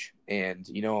huge. And,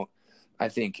 I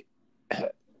think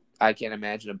I can't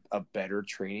imagine a better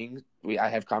training. I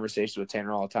have conversations with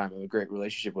Tanner all the time. I have a great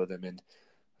relationship with him. And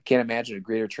I can't imagine a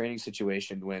greater training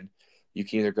situation when you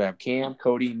can either grab Cam,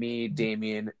 Cody, me,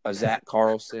 Damian, Zach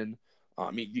Carlson.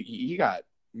 You got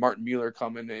Martin Mueller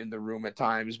coming in the room at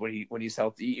times when he's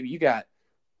healthy. You got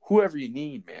whoever you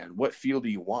need, man. What field do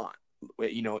you want?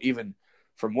 Even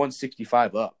from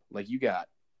 165 up, like, you got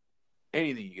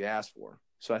anything you could ask for.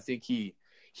 So I think he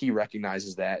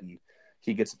recognizes that, and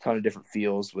he gets a ton of different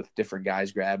feels with different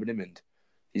guys grabbing him, and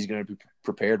he's going to be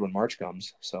prepared when March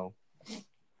comes. So.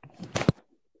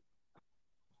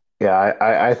 Yeah,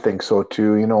 I think so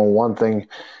too. One thing,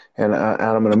 and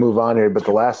I'm going to move on here, but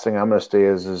the last thing I'm going to say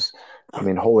is, I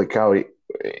mean, holy cow!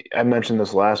 I mentioned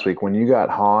this last week when you got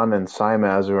Hahn and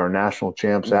Simaz, who are national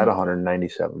champs at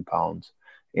 197 pounds,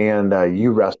 and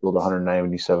you wrestled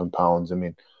 197 pounds. I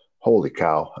mean, holy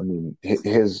cow! I mean,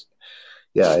 the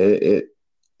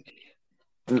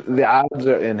odds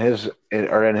are in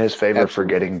his favor for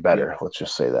getting better. Yeah. Let's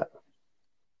just say that.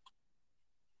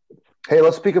 Hey,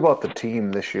 let's speak about the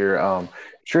team this year.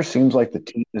 Sure seems like the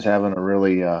team is having a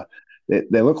really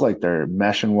they look like they're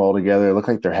meshing well together. They look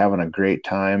like they're having a great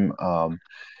time.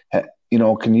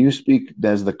 Can you speak,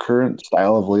 has the current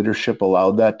style of leadership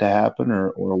allowed that to happen,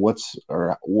 or what's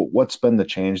been the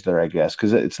change there, I guess?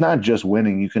 Because it's not just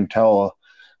winning. You can tell,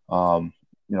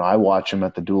 I watch them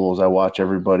at the duels. I watch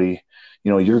everybody.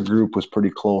 Your group was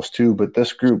pretty close too, but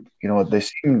this group, they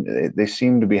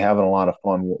seem to be having a lot of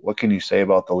fun. What can you say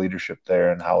about the leadership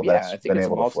there and how that's been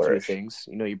able to flourish? Things.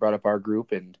 You brought up our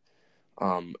group, and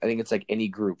I think it's like any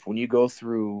group. When you go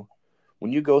through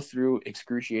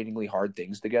excruciatingly hard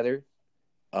things together,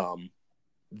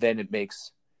 then it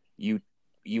makes you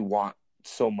want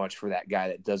so much for that guy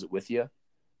that does it with you.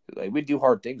 Like, we do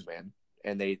hard things, man,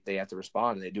 and they have to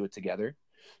respond, and they do it together.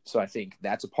 So I think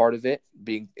that's a part of it,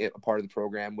 being a part of the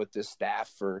program with this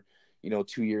staff for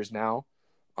 2 years now.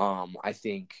 I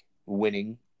think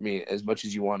winning, as much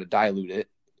as you want to dilute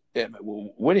it,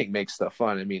 winning makes stuff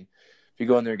fun. I mean, if you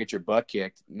go in there and get your butt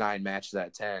kicked 9 matches out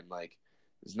of 10, like,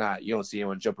 it's not, you don't see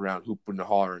anyone jump around hooping and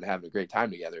hollering and having a great time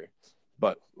together.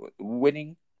 But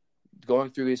winning,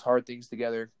 going through these hard things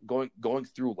together, going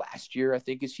through last year, I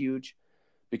think is huge,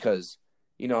 because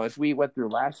if we went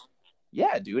through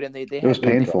yeah, dude, and they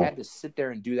had to sit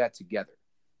there and do that together.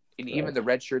 And even the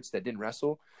red shirts that didn't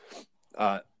wrestle,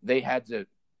 they had to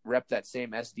rep that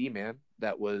same SD man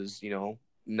that was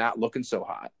not looking so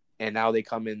hot, and now they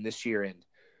come in this year and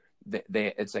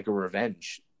it's like a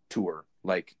revenge tour,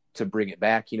 like, to bring it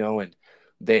back, and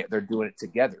they're doing it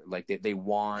together. Like, they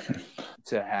want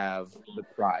to have the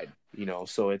pride,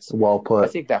 so it's well put. I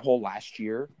think that whole last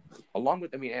year, along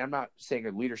with, and I'm not saying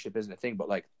that leadership isn't a thing, but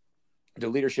like, the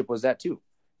leadership was that too.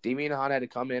 Damian Hahn had to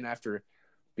come in after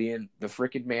being the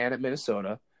freaking man at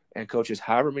Minnesota and coaches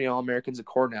however many All-Americans at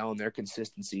Cornell and their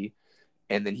consistency.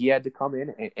 And then he had to come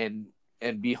in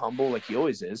and be humble like he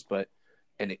always is,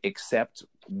 and accept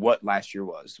what last year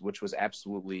was, which was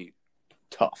absolutely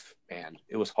tough, man.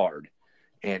 It was hard.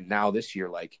 And now this year,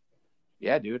 like,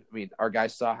 yeah, dude, our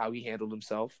guys saw how he handled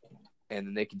himself, and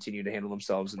then they continue to handle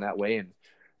themselves in that way.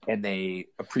 And they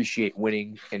appreciate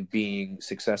winning and being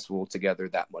successful together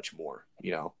that much more,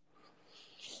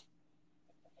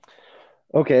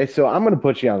 Okay, so I'm going to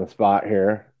put you on the spot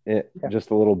here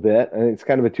just a little bit. And it's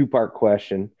kind of a 2-part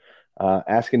question,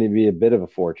 asking you to be a bit of a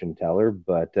fortune teller.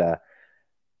 But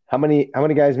how many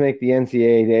guys make the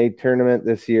NCAA tournament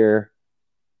this year?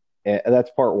 That's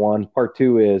part one. Part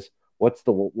two is, what's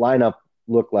the lineup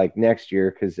look like next year?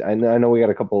 Because I know we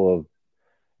got a couple of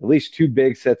at least 2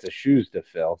 big sets of shoes to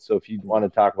fill. So if you want to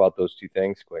talk about those 2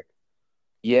 things quick.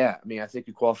 Yeah, I mean, I think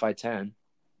we qualify 10.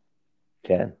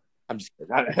 10. I'm just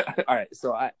kidding. All right,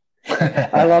 so I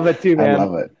love it too, man. I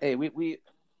love it. Hey, we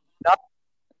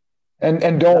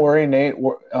And don't worry, Nate.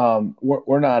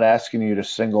 We're not asking you to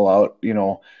single out.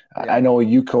 I know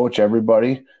you coach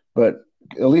everybody, but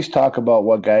at least talk about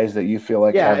what guys that you feel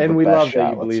like have and the we best love shot. that you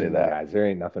Let's believe say in the that. guys. There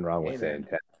ain't nothing wrong with saying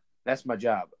 10. That's my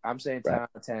job. I'm saying 10 Right. out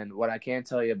of 10. What I can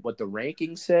tell you, what the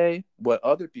rankings say, what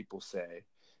other people say,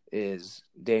 is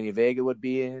Danny Vega would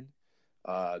be in.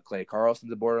 Clay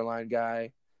Carlson's a borderline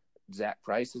guy. Zach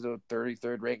Price is a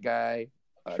 33rd ranked guy.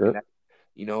 Sure.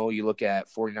 You look at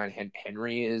 49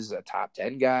 Henry is a top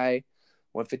 10 guy.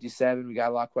 157, we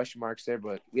got a lot of question marks there,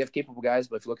 but we have capable guys.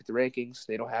 But if you look at the rankings,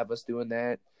 they don't have us doing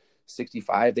that.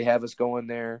 65, they have us going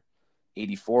there.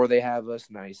 84, they have us.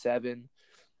 97,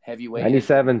 heavyweight.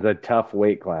 97's a tough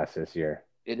weight class this year.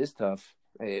 It is tough.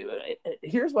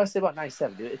 Here's what I say about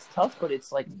 97, dude. It's tough, but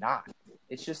it's like not.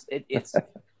 It's just it's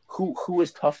who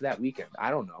is tough that weekend. I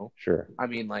don't know. Sure. I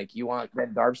mean, like you want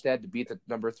Ben Darmstadt to beat the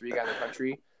number 3 guy in the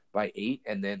country by 8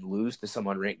 and then lose to some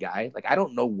unranked guy. Like I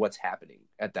don't know what's happening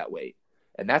at that weight.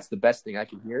 And that's the best thing I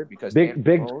can hear because Big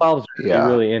 12's Yeah.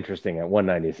 really interesting at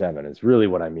 197 is really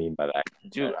what I mean by that.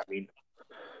 dude, I mean,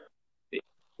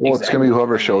 Well, it's gonna be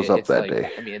whoever shows up it's that like,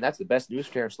 day. I mean, and that's the best news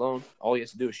for Terrence Sloan. All he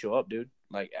has to do is show up, dude.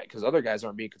 Like, because other guys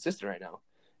aren't being consistent right now.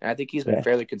 And I think he's been Yeah.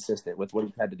 fairly consistent with what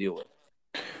he's had to deal with.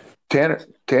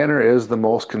 Tanner is the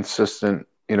most consistent.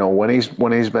 When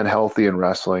he's been healthy in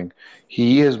wrestling,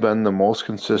 he has been the most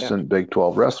consistent Big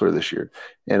 12 wrestler this year.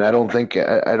 And I don't think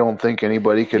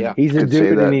anybody could. Yeah. He's a could say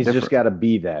dude, that and he's different. just got to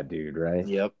be that dude, right?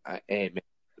 Yep. Hey, man.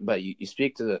 But you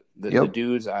speak to the Yep.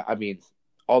 dudes. I mean,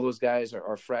 all those guys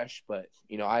are fresh. But,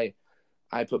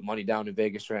 I put money down in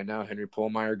Vegas right now. Henry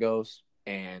Pohlmeyer goes.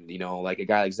 And, like a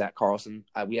guy like Zach Carlson,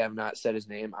 we have not said his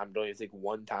name. I don't even think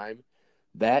one time.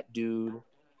 That dude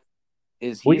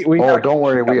is – don't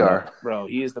worry, we are. Bro,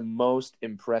 he is the most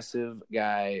impressive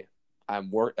guy I've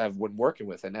been working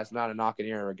with. And that's not a knock in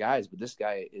the era of guys. But this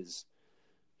guy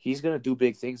he's going to do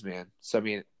big things, man. So, I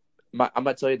mean, I'm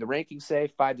going to tell you the rankings say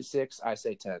 5 to 6. I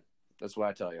say 10. That's what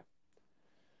I tell you.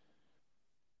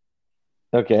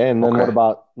 Okay, and then Okay. what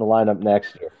about the lineup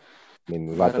next year? I mean,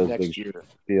 we got Lineup those next big year.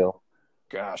 deal.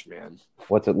 Gosh, man.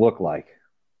 What's it look like?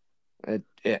 It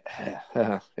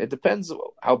depends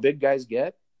how big guys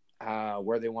get,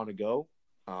 where they want to go.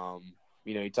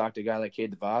 You talk to a guy like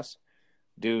Cade DeVos,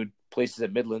 dude places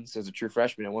at Midlands as a true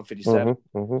freshman at 157.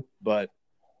 Mm-hmm. But,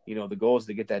 the goal is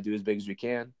to get that dude as big as we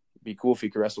can. Be cool if he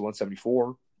could wrestle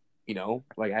 174.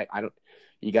 Like I don't.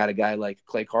 You got a guy like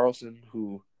Clay Carlson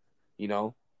who,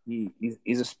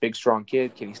 he's a big, strong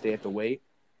kid. Can he stay at the weight?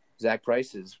 Zach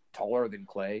Price is taller than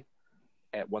Clay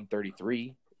at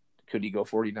 133. Could he go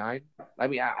 49? I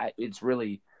mean, it's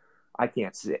really I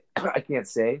can't say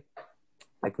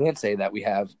that we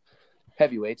have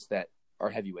heavyweights that are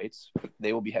heavyweights.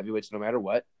 They will be heavyweights no matter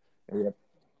what. And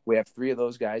we have 3 of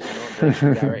those guys, Blake's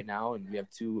guy right now, and we have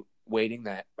 2 waiting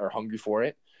that are hungry for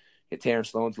it. Tanner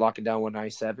Sloan's locking down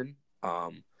 197.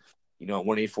 At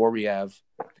 184 we have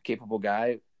the capable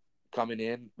guy coming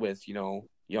in with,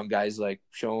 young guys like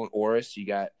Sean Orris. You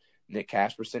got Nick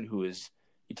Casperson, who is,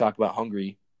 you talk about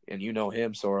hungry, and you know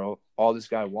him, Sorrel. All this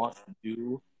guy wants to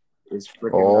do is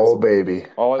freaking wrestle. Baby.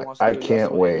 All he wants to do I is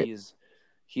can't wrestle, wait. and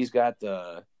he's got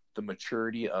the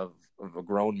maturity of a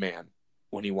grown man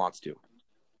when he wants to.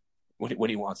 When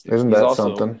he wants to. Isn't He's that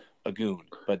also something? a goon.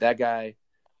 But that guy,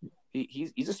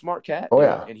 he's a smart cat. Oh, dude.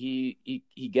 yeah. And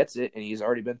he gets it, and he's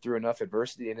already been through enough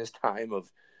adversity in his time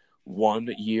of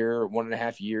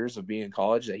 1.5 years of being in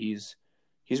college that he's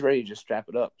ready to just strap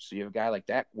it up. So you have a guy like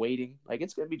that waiting. Like,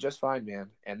 it's going to be just fine, man.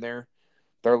 And they're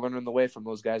learning the way from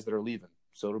those guys that are leaving.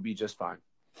 So it'll be just fine.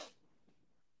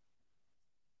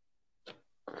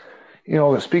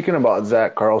 Speaking about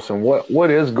Zach Carlson,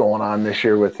 what is going on this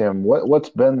year with him? What's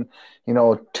been,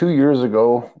 2 years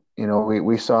ago,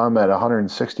 we saw him at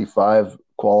 165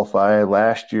 qualify.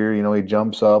 Last year, he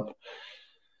jumps up,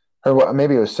 or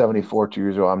maybe it was 74 2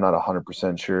 years ago. I'm not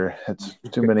 100% sure. It's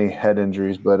too many head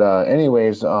injuries. But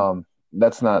anyways,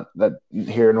 that's not that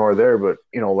here nor there. But,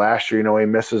 last year, he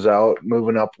misses out,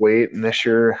 moving up weight. And this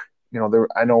year,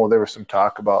 I know there was some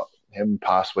talk about him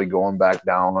possibly going back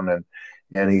down,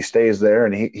 and he stays there,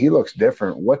 and he looks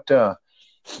different. What's the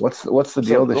deal this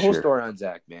year? The whole story on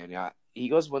Zach, man. Yeah, he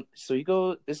goes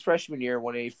his freshman year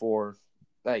 184.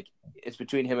 Like, it's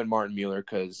between him and Martin Mueller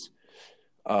because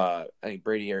I think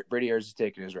Brady Ayers is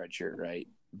taking his red shirt, right?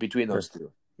 Between those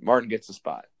two, Martin gets the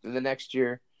spot. And the next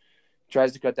year,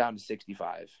 tries to cut down to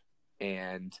 65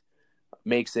 and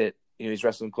makes it. he's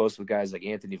wrestling close with guys like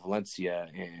Anthony Valencia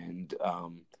and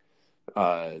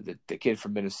the kid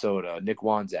from Minnesota, Nick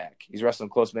Wanzak. He's wrestling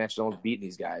close matches, almost beating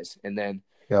these guys, and then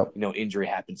injury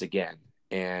happens again,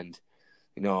 and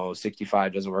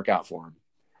 65 doesn't work out for him,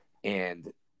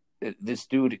 and this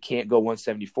dude can't go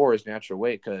 174 his natural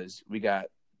weight because we got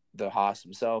the Haas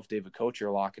himself, David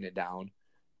Kocher, locking it down,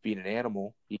 being an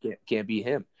animal. He can't beat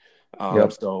him.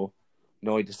 So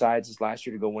he decides this last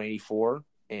year to go 184,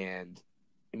 and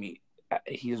I mean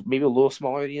he's maybe a little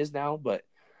smaller than he is now, but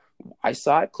I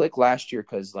saw it click last year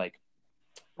because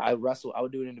I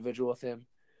would do an individual with him.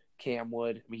 Cam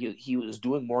would. I mean, he was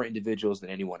doing more individuals than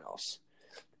anyone else,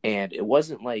 and it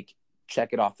wasn't like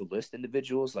check it off the list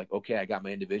individuals. Like, okay, I got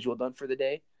my individual done for the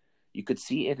day. You could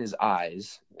see in his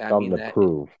eyes. Something to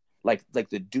prove. Like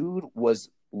the dude was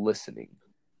listening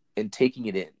and taking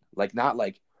it in. Like, not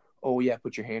like, oh yeah,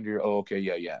 put your hand here. Oh, okay,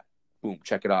 yeah. Boom,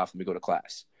 check it off. Let me go to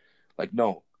class. Like,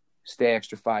 no, stay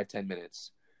extra 5-10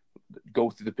 minutes. Go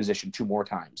through the position 2 more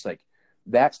times. Like,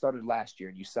 that started last year,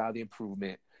 and you saw the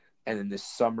improvement. And then this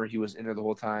summer, he was in there the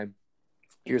whole time.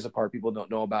 Here's a part people don't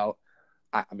know about.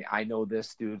 I mean, I know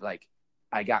this, dude. Like,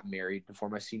 I got married before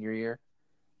my senior year.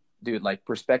 Dude, like,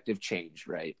 perspective changed,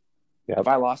 right? Yep. If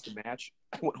I lost a match,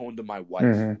 I went home to my wife.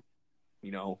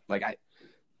 Mm-hmm. Like,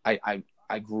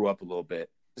 I grew up a little bit.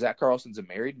 Zach Carlson's a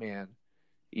married man.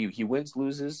 He wins,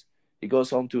 loses. He goes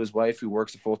home to his wife, who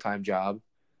works a full-time job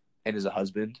and is a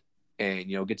husband, and,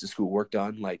 gets his schoolwork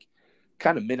done. Like,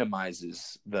 kind of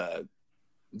minimizes the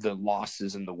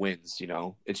losses and the wins,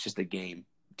 It's just a game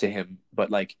to him, but,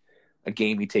 like, a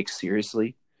game he takes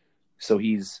seriously. So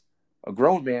he's a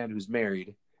grown man who's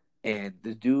married, and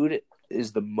the dude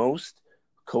is the most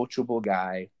coachable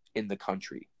guy in the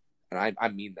country. And I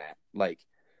mean that. Like,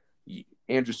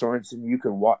 Andrew Sorensen, you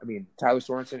can walk. I mean, Tyler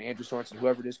Sorensen, Andrew Sorensen,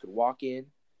 whoever it is, could walk in.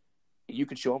 You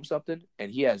could show him something,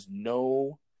 and he has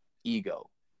no ego.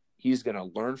 He's going to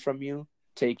learn from you,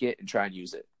 take it, and try and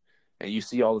use it. And you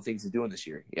see all the things he's doing this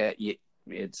year. Yeah,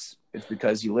 it's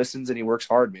because he listens and he works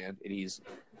hard, man. And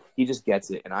he just gets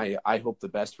it. And I hope the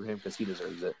best for him because he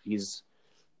deserves it. He's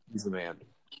the man.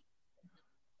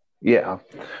 Yeah.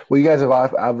 Well, you guys have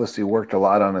obviously worked a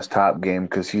lot on his top game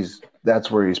because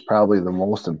that's where he's probably the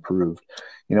most improved.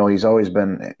 He's always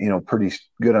been, pretty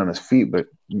good on his feet, but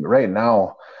right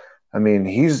now, I mean,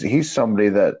 he's somebody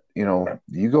that,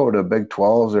 you go to Big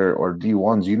 12s or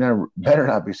D1s, you better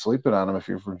not be sleeping on him if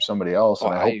you're from somebody else.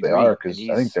 And I hope they are, because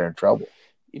I think they're in trouble.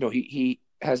 He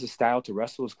has a style to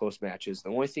wrestle his close matches. The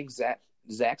only thing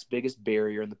Zach's biggest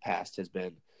barrier in the past has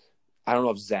been, I don't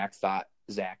know if Zach thought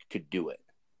Zach could do it.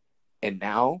 And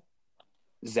now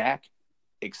Zach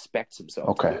expects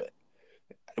himself to do it.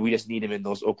 We just need him in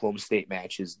those Oklahoma State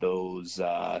matches, those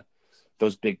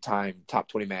big time top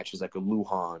 20 matches like a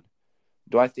Lujan.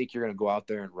 Do I think you're going to go out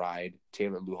there and ride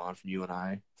Taylor Lujan from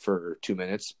UNI for 2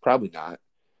 minutes? Probably not.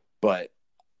 But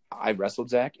I wrestled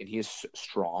Zach, and he is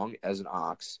strong as an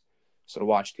ox. So to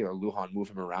watch Taylor Lujan move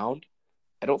him around,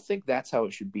 I don't think that's how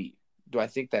it should be. Do I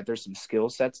think that there's some skill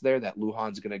sets there that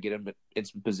Lujan's going to get him in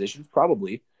some positions?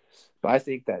 Probably. But I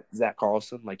think that Zach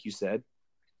Carlson, like you said,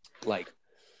 like,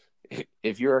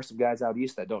 if you're some guys out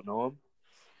east that don't know him,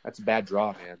 that's a bad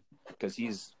draw, man, because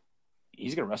he's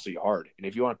going to wrestle you hard. And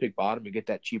if you want to pick bottom and get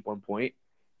that cheap 1 point,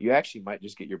 you actually might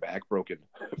just get your back broken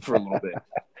for a little bit.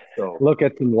 So look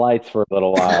at some lights for a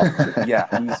little while. Yeah,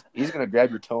 he's going to grab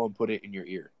your toe and put it in your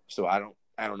ear. So I don't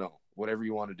know, whatever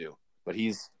you want to do, but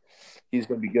he's going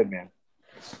to be good, man.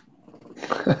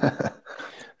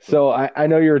 So I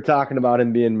know you were talking about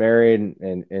him being married,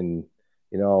 and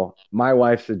my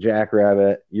wife's a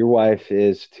jackrabbit. Your wife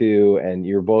is too, and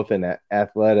you're both in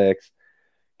athletics.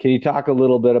 Can you talk a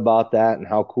little bit about that and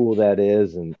how cool that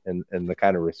is, and the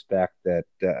kind of respect that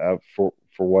for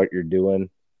what you're doing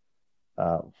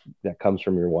that comes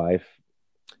from your wife?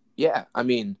 Yeah, I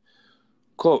mean,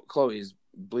 Chloe's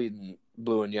bleeding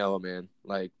blue and yellow, man.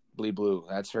 Like, bleed blue.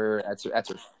 That's her. That's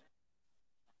her.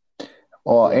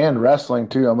 Well, and wrestling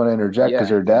too. I'm going to interject because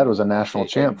her dad was a national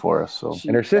champ for us. So,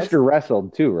 and her sister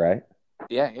wrestled too, right?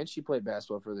 Yeah, and she played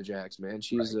basketball for the Jacks, man.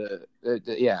 She's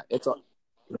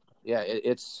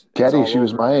it's Getty. She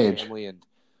was my age, and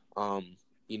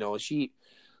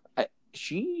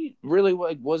she really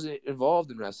wasn't involved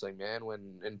in wrestling, man,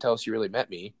 until she really met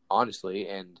me, honestly,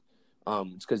 and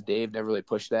it's because Dave never really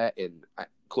pushed that, and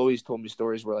Chloe's told me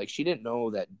stories where, like, she didn't know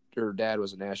that her dad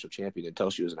was a national champion until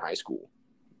she was in high school.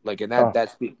 Like, and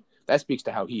that speaks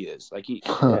to how he is. Like, he,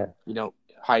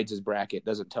 hides his bracket,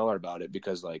 doesn't tell her about it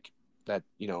because, like, that,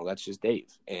 that's just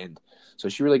Dave. And so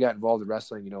she really got involved in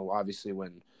wrestling, obviously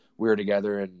when we were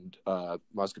together and I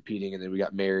was competing, and then we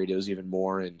got married, it was even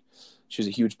more. And she was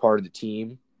a huge part of the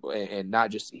team. and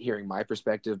not just hearing my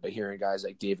perspective, but hearing guys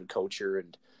like David Kocher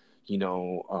and,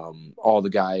 all the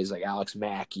guys like Alex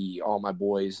Mackey, all my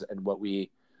boys, and what we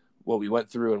went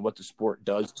through and what the sport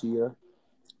does to you.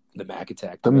 The Mac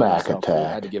Attack. The Mac Dude. I had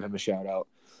to Attack. give him a shout out.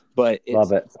 But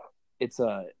Love it. It's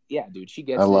yeah, dude, she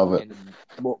gets I love it. And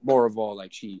more of all,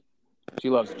 like she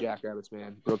loves the Jackrabbits,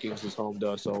 man. Brookings is home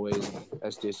to us always, and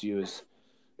SDSU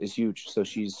is huge. So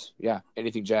she's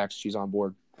anything Jacks, she's on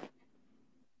board.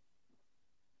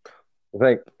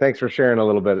 Thanks for sharing a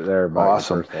little bit there about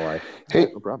Awesome. your personal life. Hey,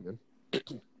 No problem,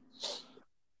 man.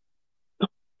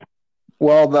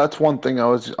 well, that's one thing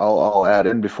I'll add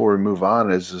in before we move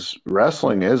on is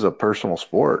wrestling is a personal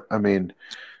sport. I mean,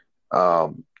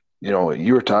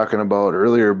 you were talking about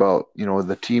earlier about,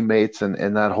 the teammates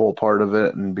and that whole part of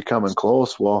it and becoming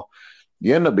close. Well,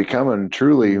 you end up becoming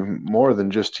truly more than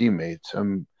just teammates.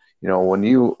 When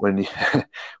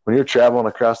you're traveling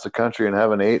across the country and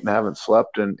haven't ate and haven't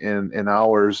slept in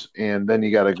hours, and then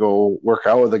you got to go work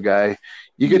out with a guy,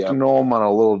 you get to know him on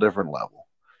a little different level.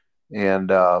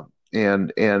 And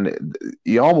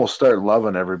you almost start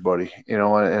loving everybody, and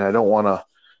I don't want to,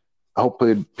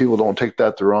 hopefully people don't take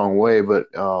that the wrong way, but,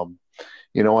 and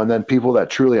then people that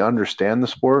truly understand the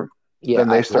sport, then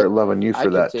they start loving you for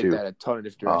that too. I can take that a ton of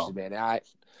different directions, man.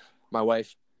 My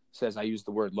wife says I use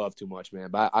the word love too much, man,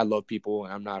 but I love people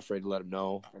and I'm not afraid to let them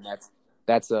know. And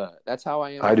that's how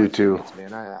I am. I do too,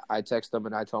 man. I text them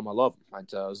and I tell them I love them. I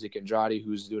tell Zeke Andrade,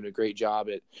 who's doing a great job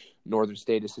at Northern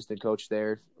State assistant coach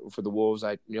there for the Wolves.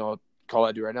 I call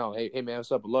I do right now. Hey man,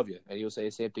 what's up? I love you. And he'll say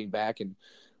the same thing back. And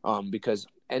because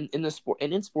in the sport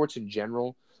and in sports in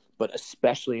general, but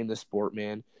especially in the sport,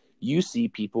 man, you see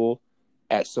people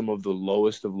at some of the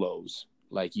lowest of lows.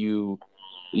 Like so you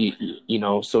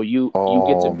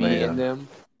get to be in them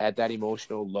at that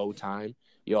emotional low time.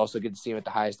 You also get to see them at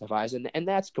the highest of highs, and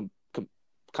that's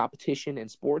competition in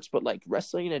sports, but like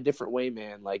wrestling in a different way,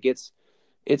 man. Like it's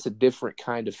a different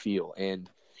kind of feel, and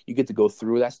you get to go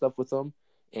through that stuff with them,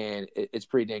 and it's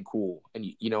pretty dang cool. And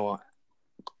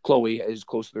Chloe is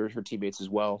close to her teammates as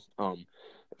well,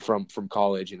 from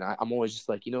college, and I'm always just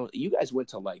like, you guys went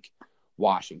to like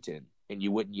Washington, and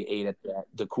you ate at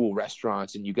the cool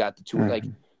restaurants, and you got the tour. Like,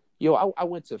 I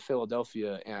went to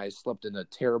Philadelphia and I slept in a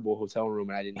terrible hotel room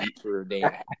and I didn't eat for a day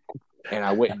and a half. And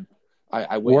I went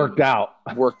worked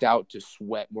out to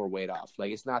sweat more weight off.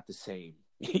 Like, it's not the same,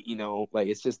 like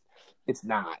it's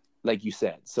not, like you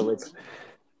said. So it's.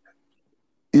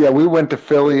 Yeah, we went to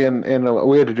Philly and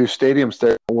we had to do stadiums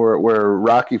there where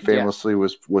Rocky famously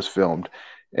was filmed.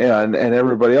 And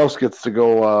everybody else gets to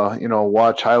go,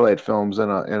 watch highlight films in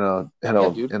a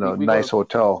nice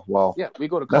hotel. Well, we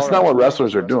go to. That's not what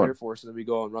wrestlers are doing. Air Force, and then we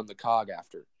go and run the COG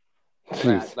after.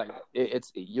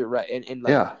 You're right. And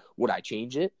would I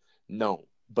change it? No.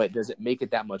 But does it make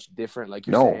it that much different? Like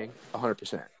you're saying,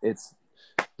 100%. It's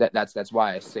that's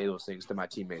why I say those things to my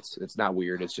teammates. It's not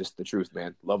weird. It's just the truth,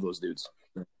 man. Love those dudes.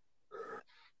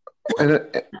 And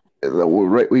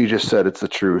right what you just said, it's the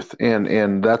truth,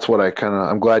 and that's what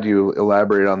I'm glad you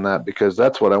elaborate on that, because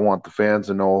that's what I want the fans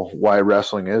to know, why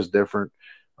wrestling is different,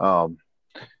 and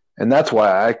that's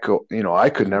why I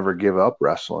could never give up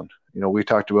wrestling. We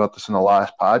talked about this in the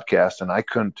last podcast, and I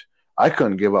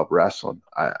couldn't give up wrestling.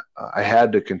 I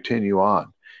had to continue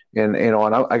on, and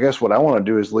I guess what I want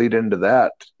to do is lead into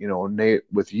that, Nate,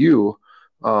 with you.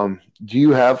 Do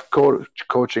you have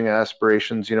coaching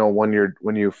aspirations,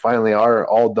 when you finally are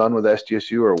all done with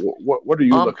SDSU, or what are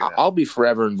you looking at? I'll be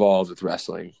forever involved with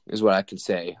wrestling is what I can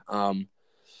say. I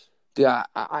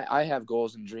have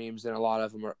goals and dreams, and a lot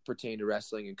of them pertain to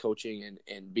wrestling and coaching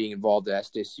and being involved at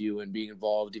SDSU and being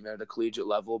involved even at a collegiate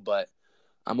level. But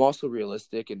I'm also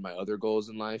realistic in my other goals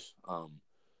in life.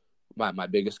 My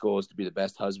biggest goal is to be the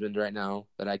best husband right now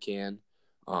that I can.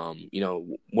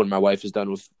 When my wife is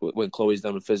done when Chloe's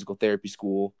done with physical therapy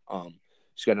school,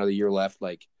 she's got another year left.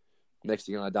 Like, next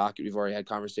thing on the docket, we've already had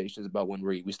conversations about when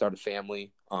we start a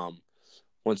family.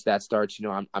 Once that starts,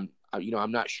 I'm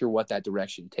not sure what that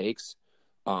direction takes.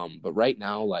 But right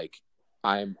now, like,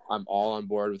 I'm all on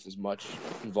board with as much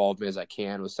involvement as I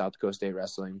can with South Dakota State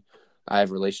Wrestling. I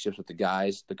have relationships with the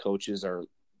guys. The coaches are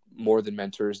more than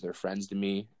mentors. They're friends to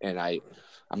me, and I'm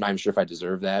not even sure if I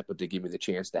deserve that, but they give me the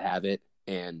chance to have it.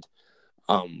 And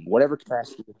whatever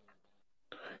capacity.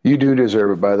 You do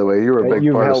deserve it, by the way. You're a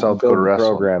big part of South Dakota wrestling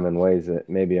program in ways that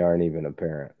maybe aren't even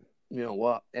apparent.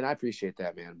 Well, and I appreciate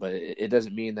that, man. But it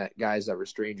doesn't mean that guys that were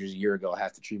strangers a year ago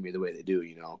have to treat me the way they do,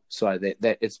 So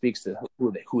that it speaks to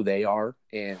who they are.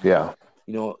 And so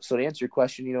to answer your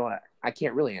question, I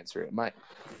can't really answer it.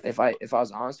 If I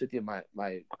was honest with you,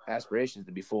 my aspiration is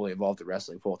to be fully involved in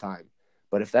wrestling full time.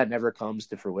 But if that never comes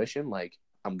to fruition, like,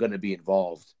 I'm going to be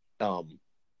involved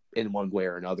in one way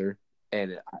or another.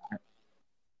 And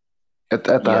At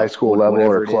the high school level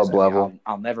or club level.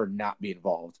 I'll never not be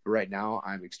involved. But right now,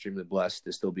 I'm extremely blessed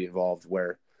to still be involved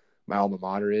where my alma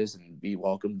mater is and be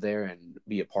welcomed there and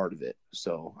be a part of it.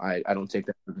 So I don't take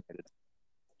that for granted.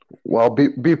 Well,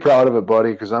 be proud of it,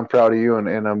 buddy, because I'm proud of you,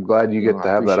 and I'm glad you get to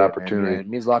have that opportunity. It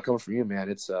means a lot coming from you, man.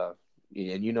 It's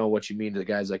and you know what you mean to the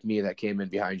guys like me that came in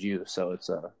behind you. So it's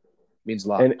means a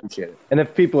lot. I appreciate it. And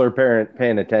if people are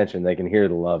paying attention, they can hear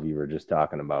the love you were just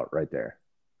talking about right there.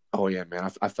 Oh yeah, man,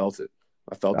 I felt it.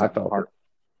 I felt it.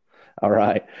 All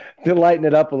right, to lighten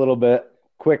it up a little bit,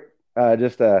 quick,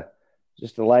 just a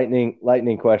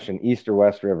lightning question: East or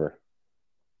West River?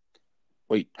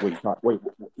 Wait, what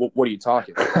are you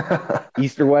talking?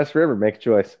 East or West River? Make a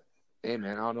choice. Hey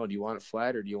man, I don't know. Do you want it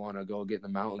flat or do you want to go get in the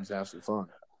mountains and have some fun?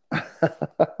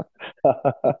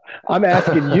 I'm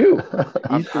asking you,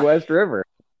 East or West River.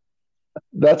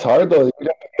 That's hard though. You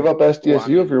got to give up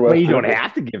SDSU if you're West. Well, you don't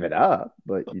have to give it up,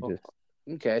 but you just.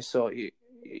 Okay, so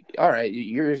all right,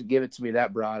 you're give it to me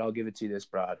that broad. I'll give it to you this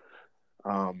broad.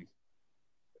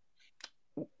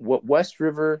 What West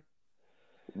River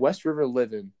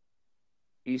living,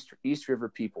 East River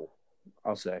people.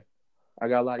 I'll say, I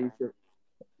got a lot of East River.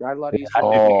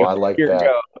 Oh, I like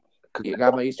that. I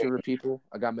got my East River people.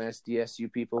 I got my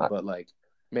SDSU people. But like,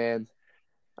 man,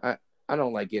 I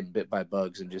don't like getting bit by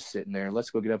bugs and just sitting there.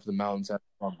 Let's go get up to the mountains and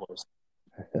have fun, boys.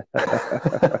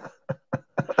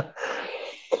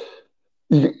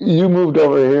 You moved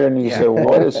over here and you said,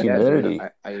 "What is humidity?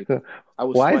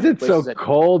 Why is it so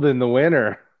cold in the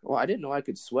winter?" Well, I didn't know I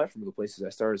could sweat from the places I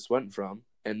started sweating from.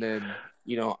 And then,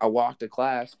 I walk to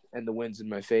class and the wind's in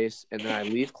my face. And then I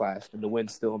leave class and the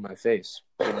wind's still in my face.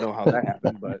 I didn't know how that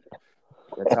happened, but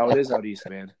that's how it is out east,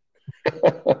 man.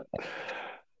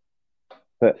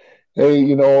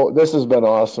 Hey, this has been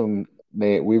awesome,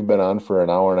 Nate. We've been on for an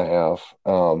hour and a half.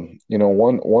 One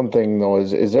thing though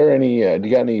is there any? Do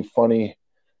you got any funny,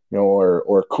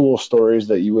 or cool stories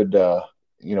that you would,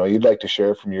 you'd like to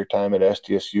share from your time at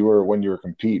SDSU or when you were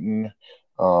competing?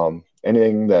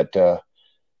 Anything that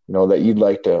that you'd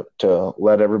like to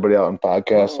let everybody out in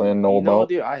podcast land know about?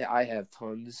 Dude, I have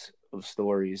tons of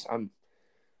stories. I'm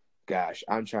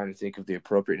trying to think of the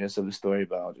appropriateness of the story,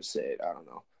 but I'll just say it. I don't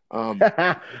know.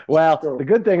 Well, the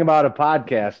good thing about a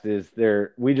podcast is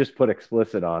we just put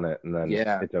explicit on it, and then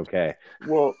it's okay.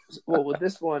 Well, with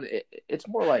this one, it's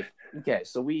more like, okay,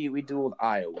 so we dueled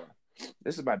Iowa.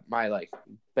 This is my like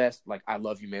best like I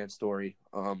love you man story.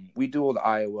 We dueled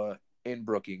Iowa in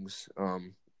Brookings.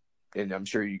 And I'm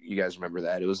sure you guys remember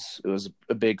that. It was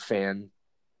a big fan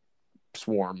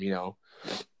swarm,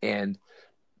 and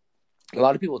a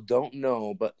lot of people don't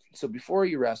know, but so before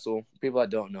you wrestle, people that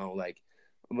don't know, like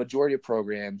a majority of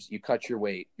programs, you cut your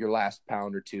weight, your last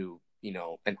pound or two,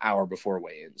 an hour before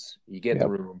weigh-ins. You get in the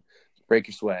room, break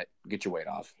your sweat, get your weight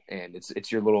off, and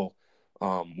it's your little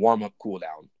warm-up cool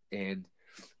down. And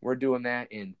we're doing that,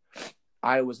 and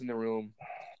I was in the room,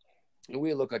 and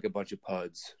we look like a bunch of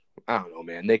puds. I don't know,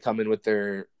 man. They come in with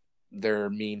their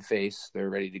mean face. They're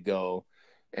ready to go.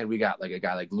 And we got like a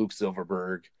guy like Luke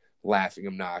Silverberg laughing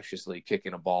obnoxiously,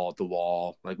 kicking a ball at the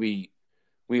wall. Like we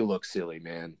look silly,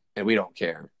 man. And we don't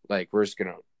care. Like we're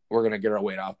going to get our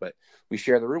weight off, but we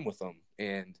share the room with them.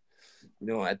 And,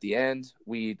 at the end,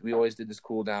 we always did this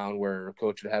cool down where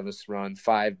coach would have us run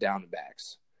 5 down and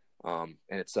backs. And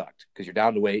it sucked because you're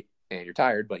down to weight and you're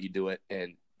tired, but you do it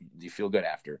and you feel good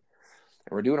after.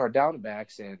 And we're doing our down and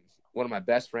backs, and one of my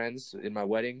best friends in my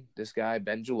wedding, this guy,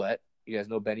 Ben Gillette, you guys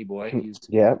know Benny Boy. He's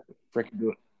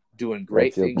freaking doing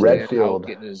great things. Redfield.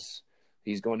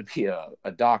 He's going to be a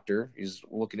doctor. He's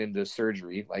looking into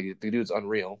surgery. Like the dude's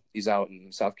unreal. He's out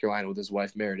in South Carolina with his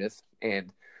wife Meredith,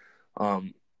 and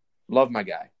love my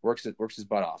guy. Works his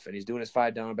butt off, and he's doing his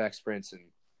 5 down and back sprints. And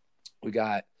we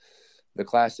got the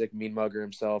classic mean mugger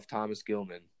himself, Thomas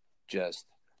Gilman, just.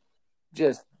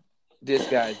 This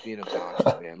guy's being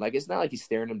obnoxious, man. Like, it's not like he's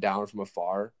staring him down from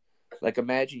afar. Like,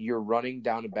 imagine you're running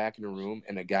down and back in a room,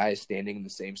 and a guy is standing in the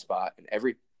same spot. And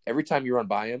every time you run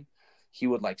by him, he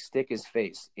would, like, stick his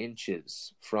face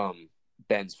inches from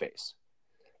Ben's face.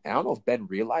 And I don't know if Ben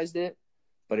realized it,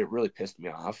 but it really pissed me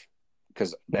off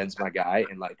because Ben's my guy.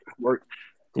 And, like, who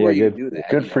are you to do that?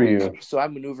 Good for you. So I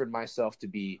maneuvered myself to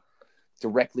be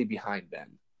directly behind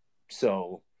Ben.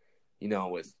 So,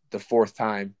 with the 4th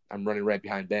time, I'm running right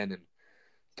behind Ben, and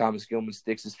Thomas Gilman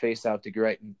sticks his face out to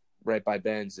get right by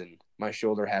Ben's, and my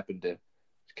shoulder happened to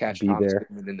catch Thomas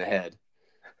Gilman in the head,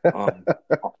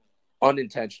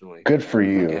 unintentionally. Good for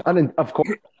you. Of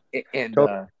course. And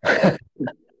well,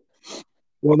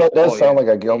 that does sound like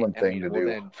a Gilman thing to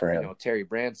do for him. Terry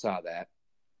Brand saw that,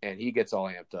 and he gets all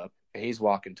amped up, and he's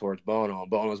walking towards Bono, and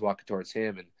Bono's walking towards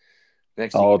him, and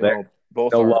next thing you know,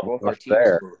 both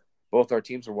our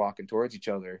teams are walking towards each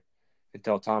other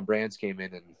until Tom Brands came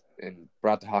in and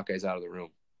brought the Hawkeyes out of the room,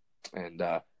 and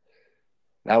that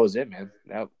was it, man.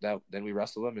 Then we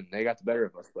wrestled them, and they got the better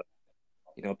of us. But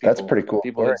that's pretty cool.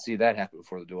 People didn't see that happen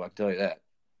before the duel. I can tell you that.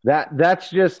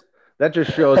 That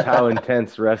just shows how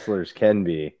intense wrestlers can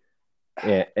be,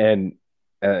 and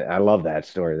I love that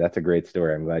story. That's a great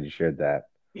story. I'm glad you shared that.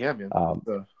 Yeah, man.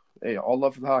 Hey, all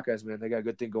love for the Hawkeyes, man. They got a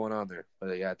good thing going on there.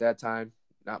 But yeah, at that time,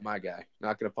 not my guy.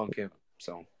 Not gonna punk him.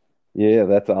 So yeah,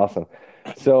 that's awesome.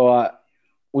 So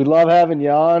we love having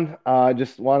you on.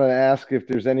 Just wanted to ask if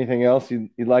there's anything else you'd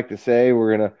like to say.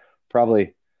 We're gonna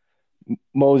probably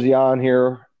mosey on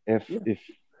here. If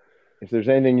there's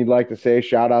anything you'd like to say,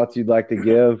 shout outs you'd like to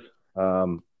give,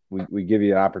 we give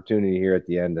you an opportunity here at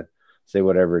the end to say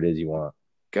whatever it is you want.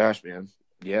 Gosh, man.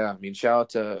 Yeah, I mean,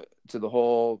 shout out to the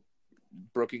whole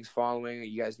Brookings following.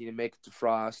 You guys need to make it to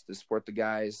Frost to support the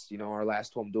guys. Our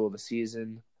last home duel of the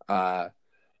season.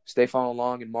 Stay following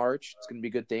along in March. It's going to be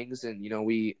good things. And,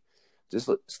 we just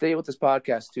stay with this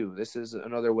podcast too. This is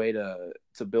another way to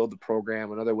build the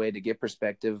program, another way to get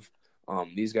perspective.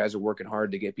 These guys are working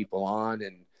hard to get people on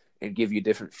and give you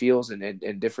different feels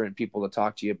and different people to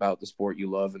talk to you about the sport you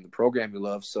love and the program you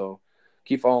love. So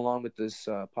keep following along with this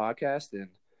podcast. And,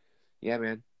 yeah,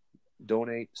 man,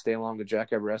 donate, stay along with Jack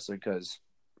Ever Wrestling because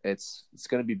it's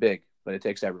going to be big, but it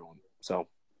takes everyone. So.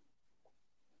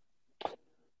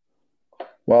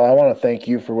 Well, I want to thank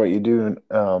you for what you do,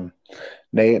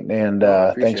 Nate, and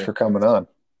thanks for coming on.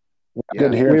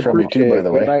 Good hearing from you too, by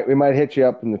the way. We might hit you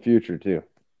up in the future too.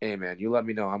 Hey, man, you let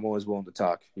me know. I'm always willing to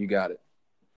talk. You got it.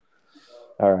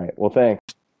 All right. Well, thanks.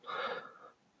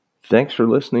 Thanks for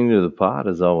listening to the pod,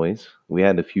 as always. We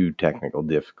had a few technical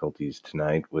difficulties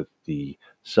tonight with the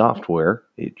software.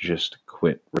 It just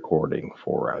quit recording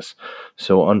for us.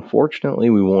 So, unfortunately,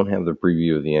 we won't have the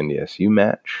preview of the NDSU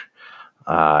match.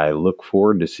 I look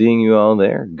forward to seeing you all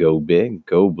there. Go big,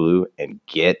 go blue, and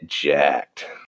get jacked.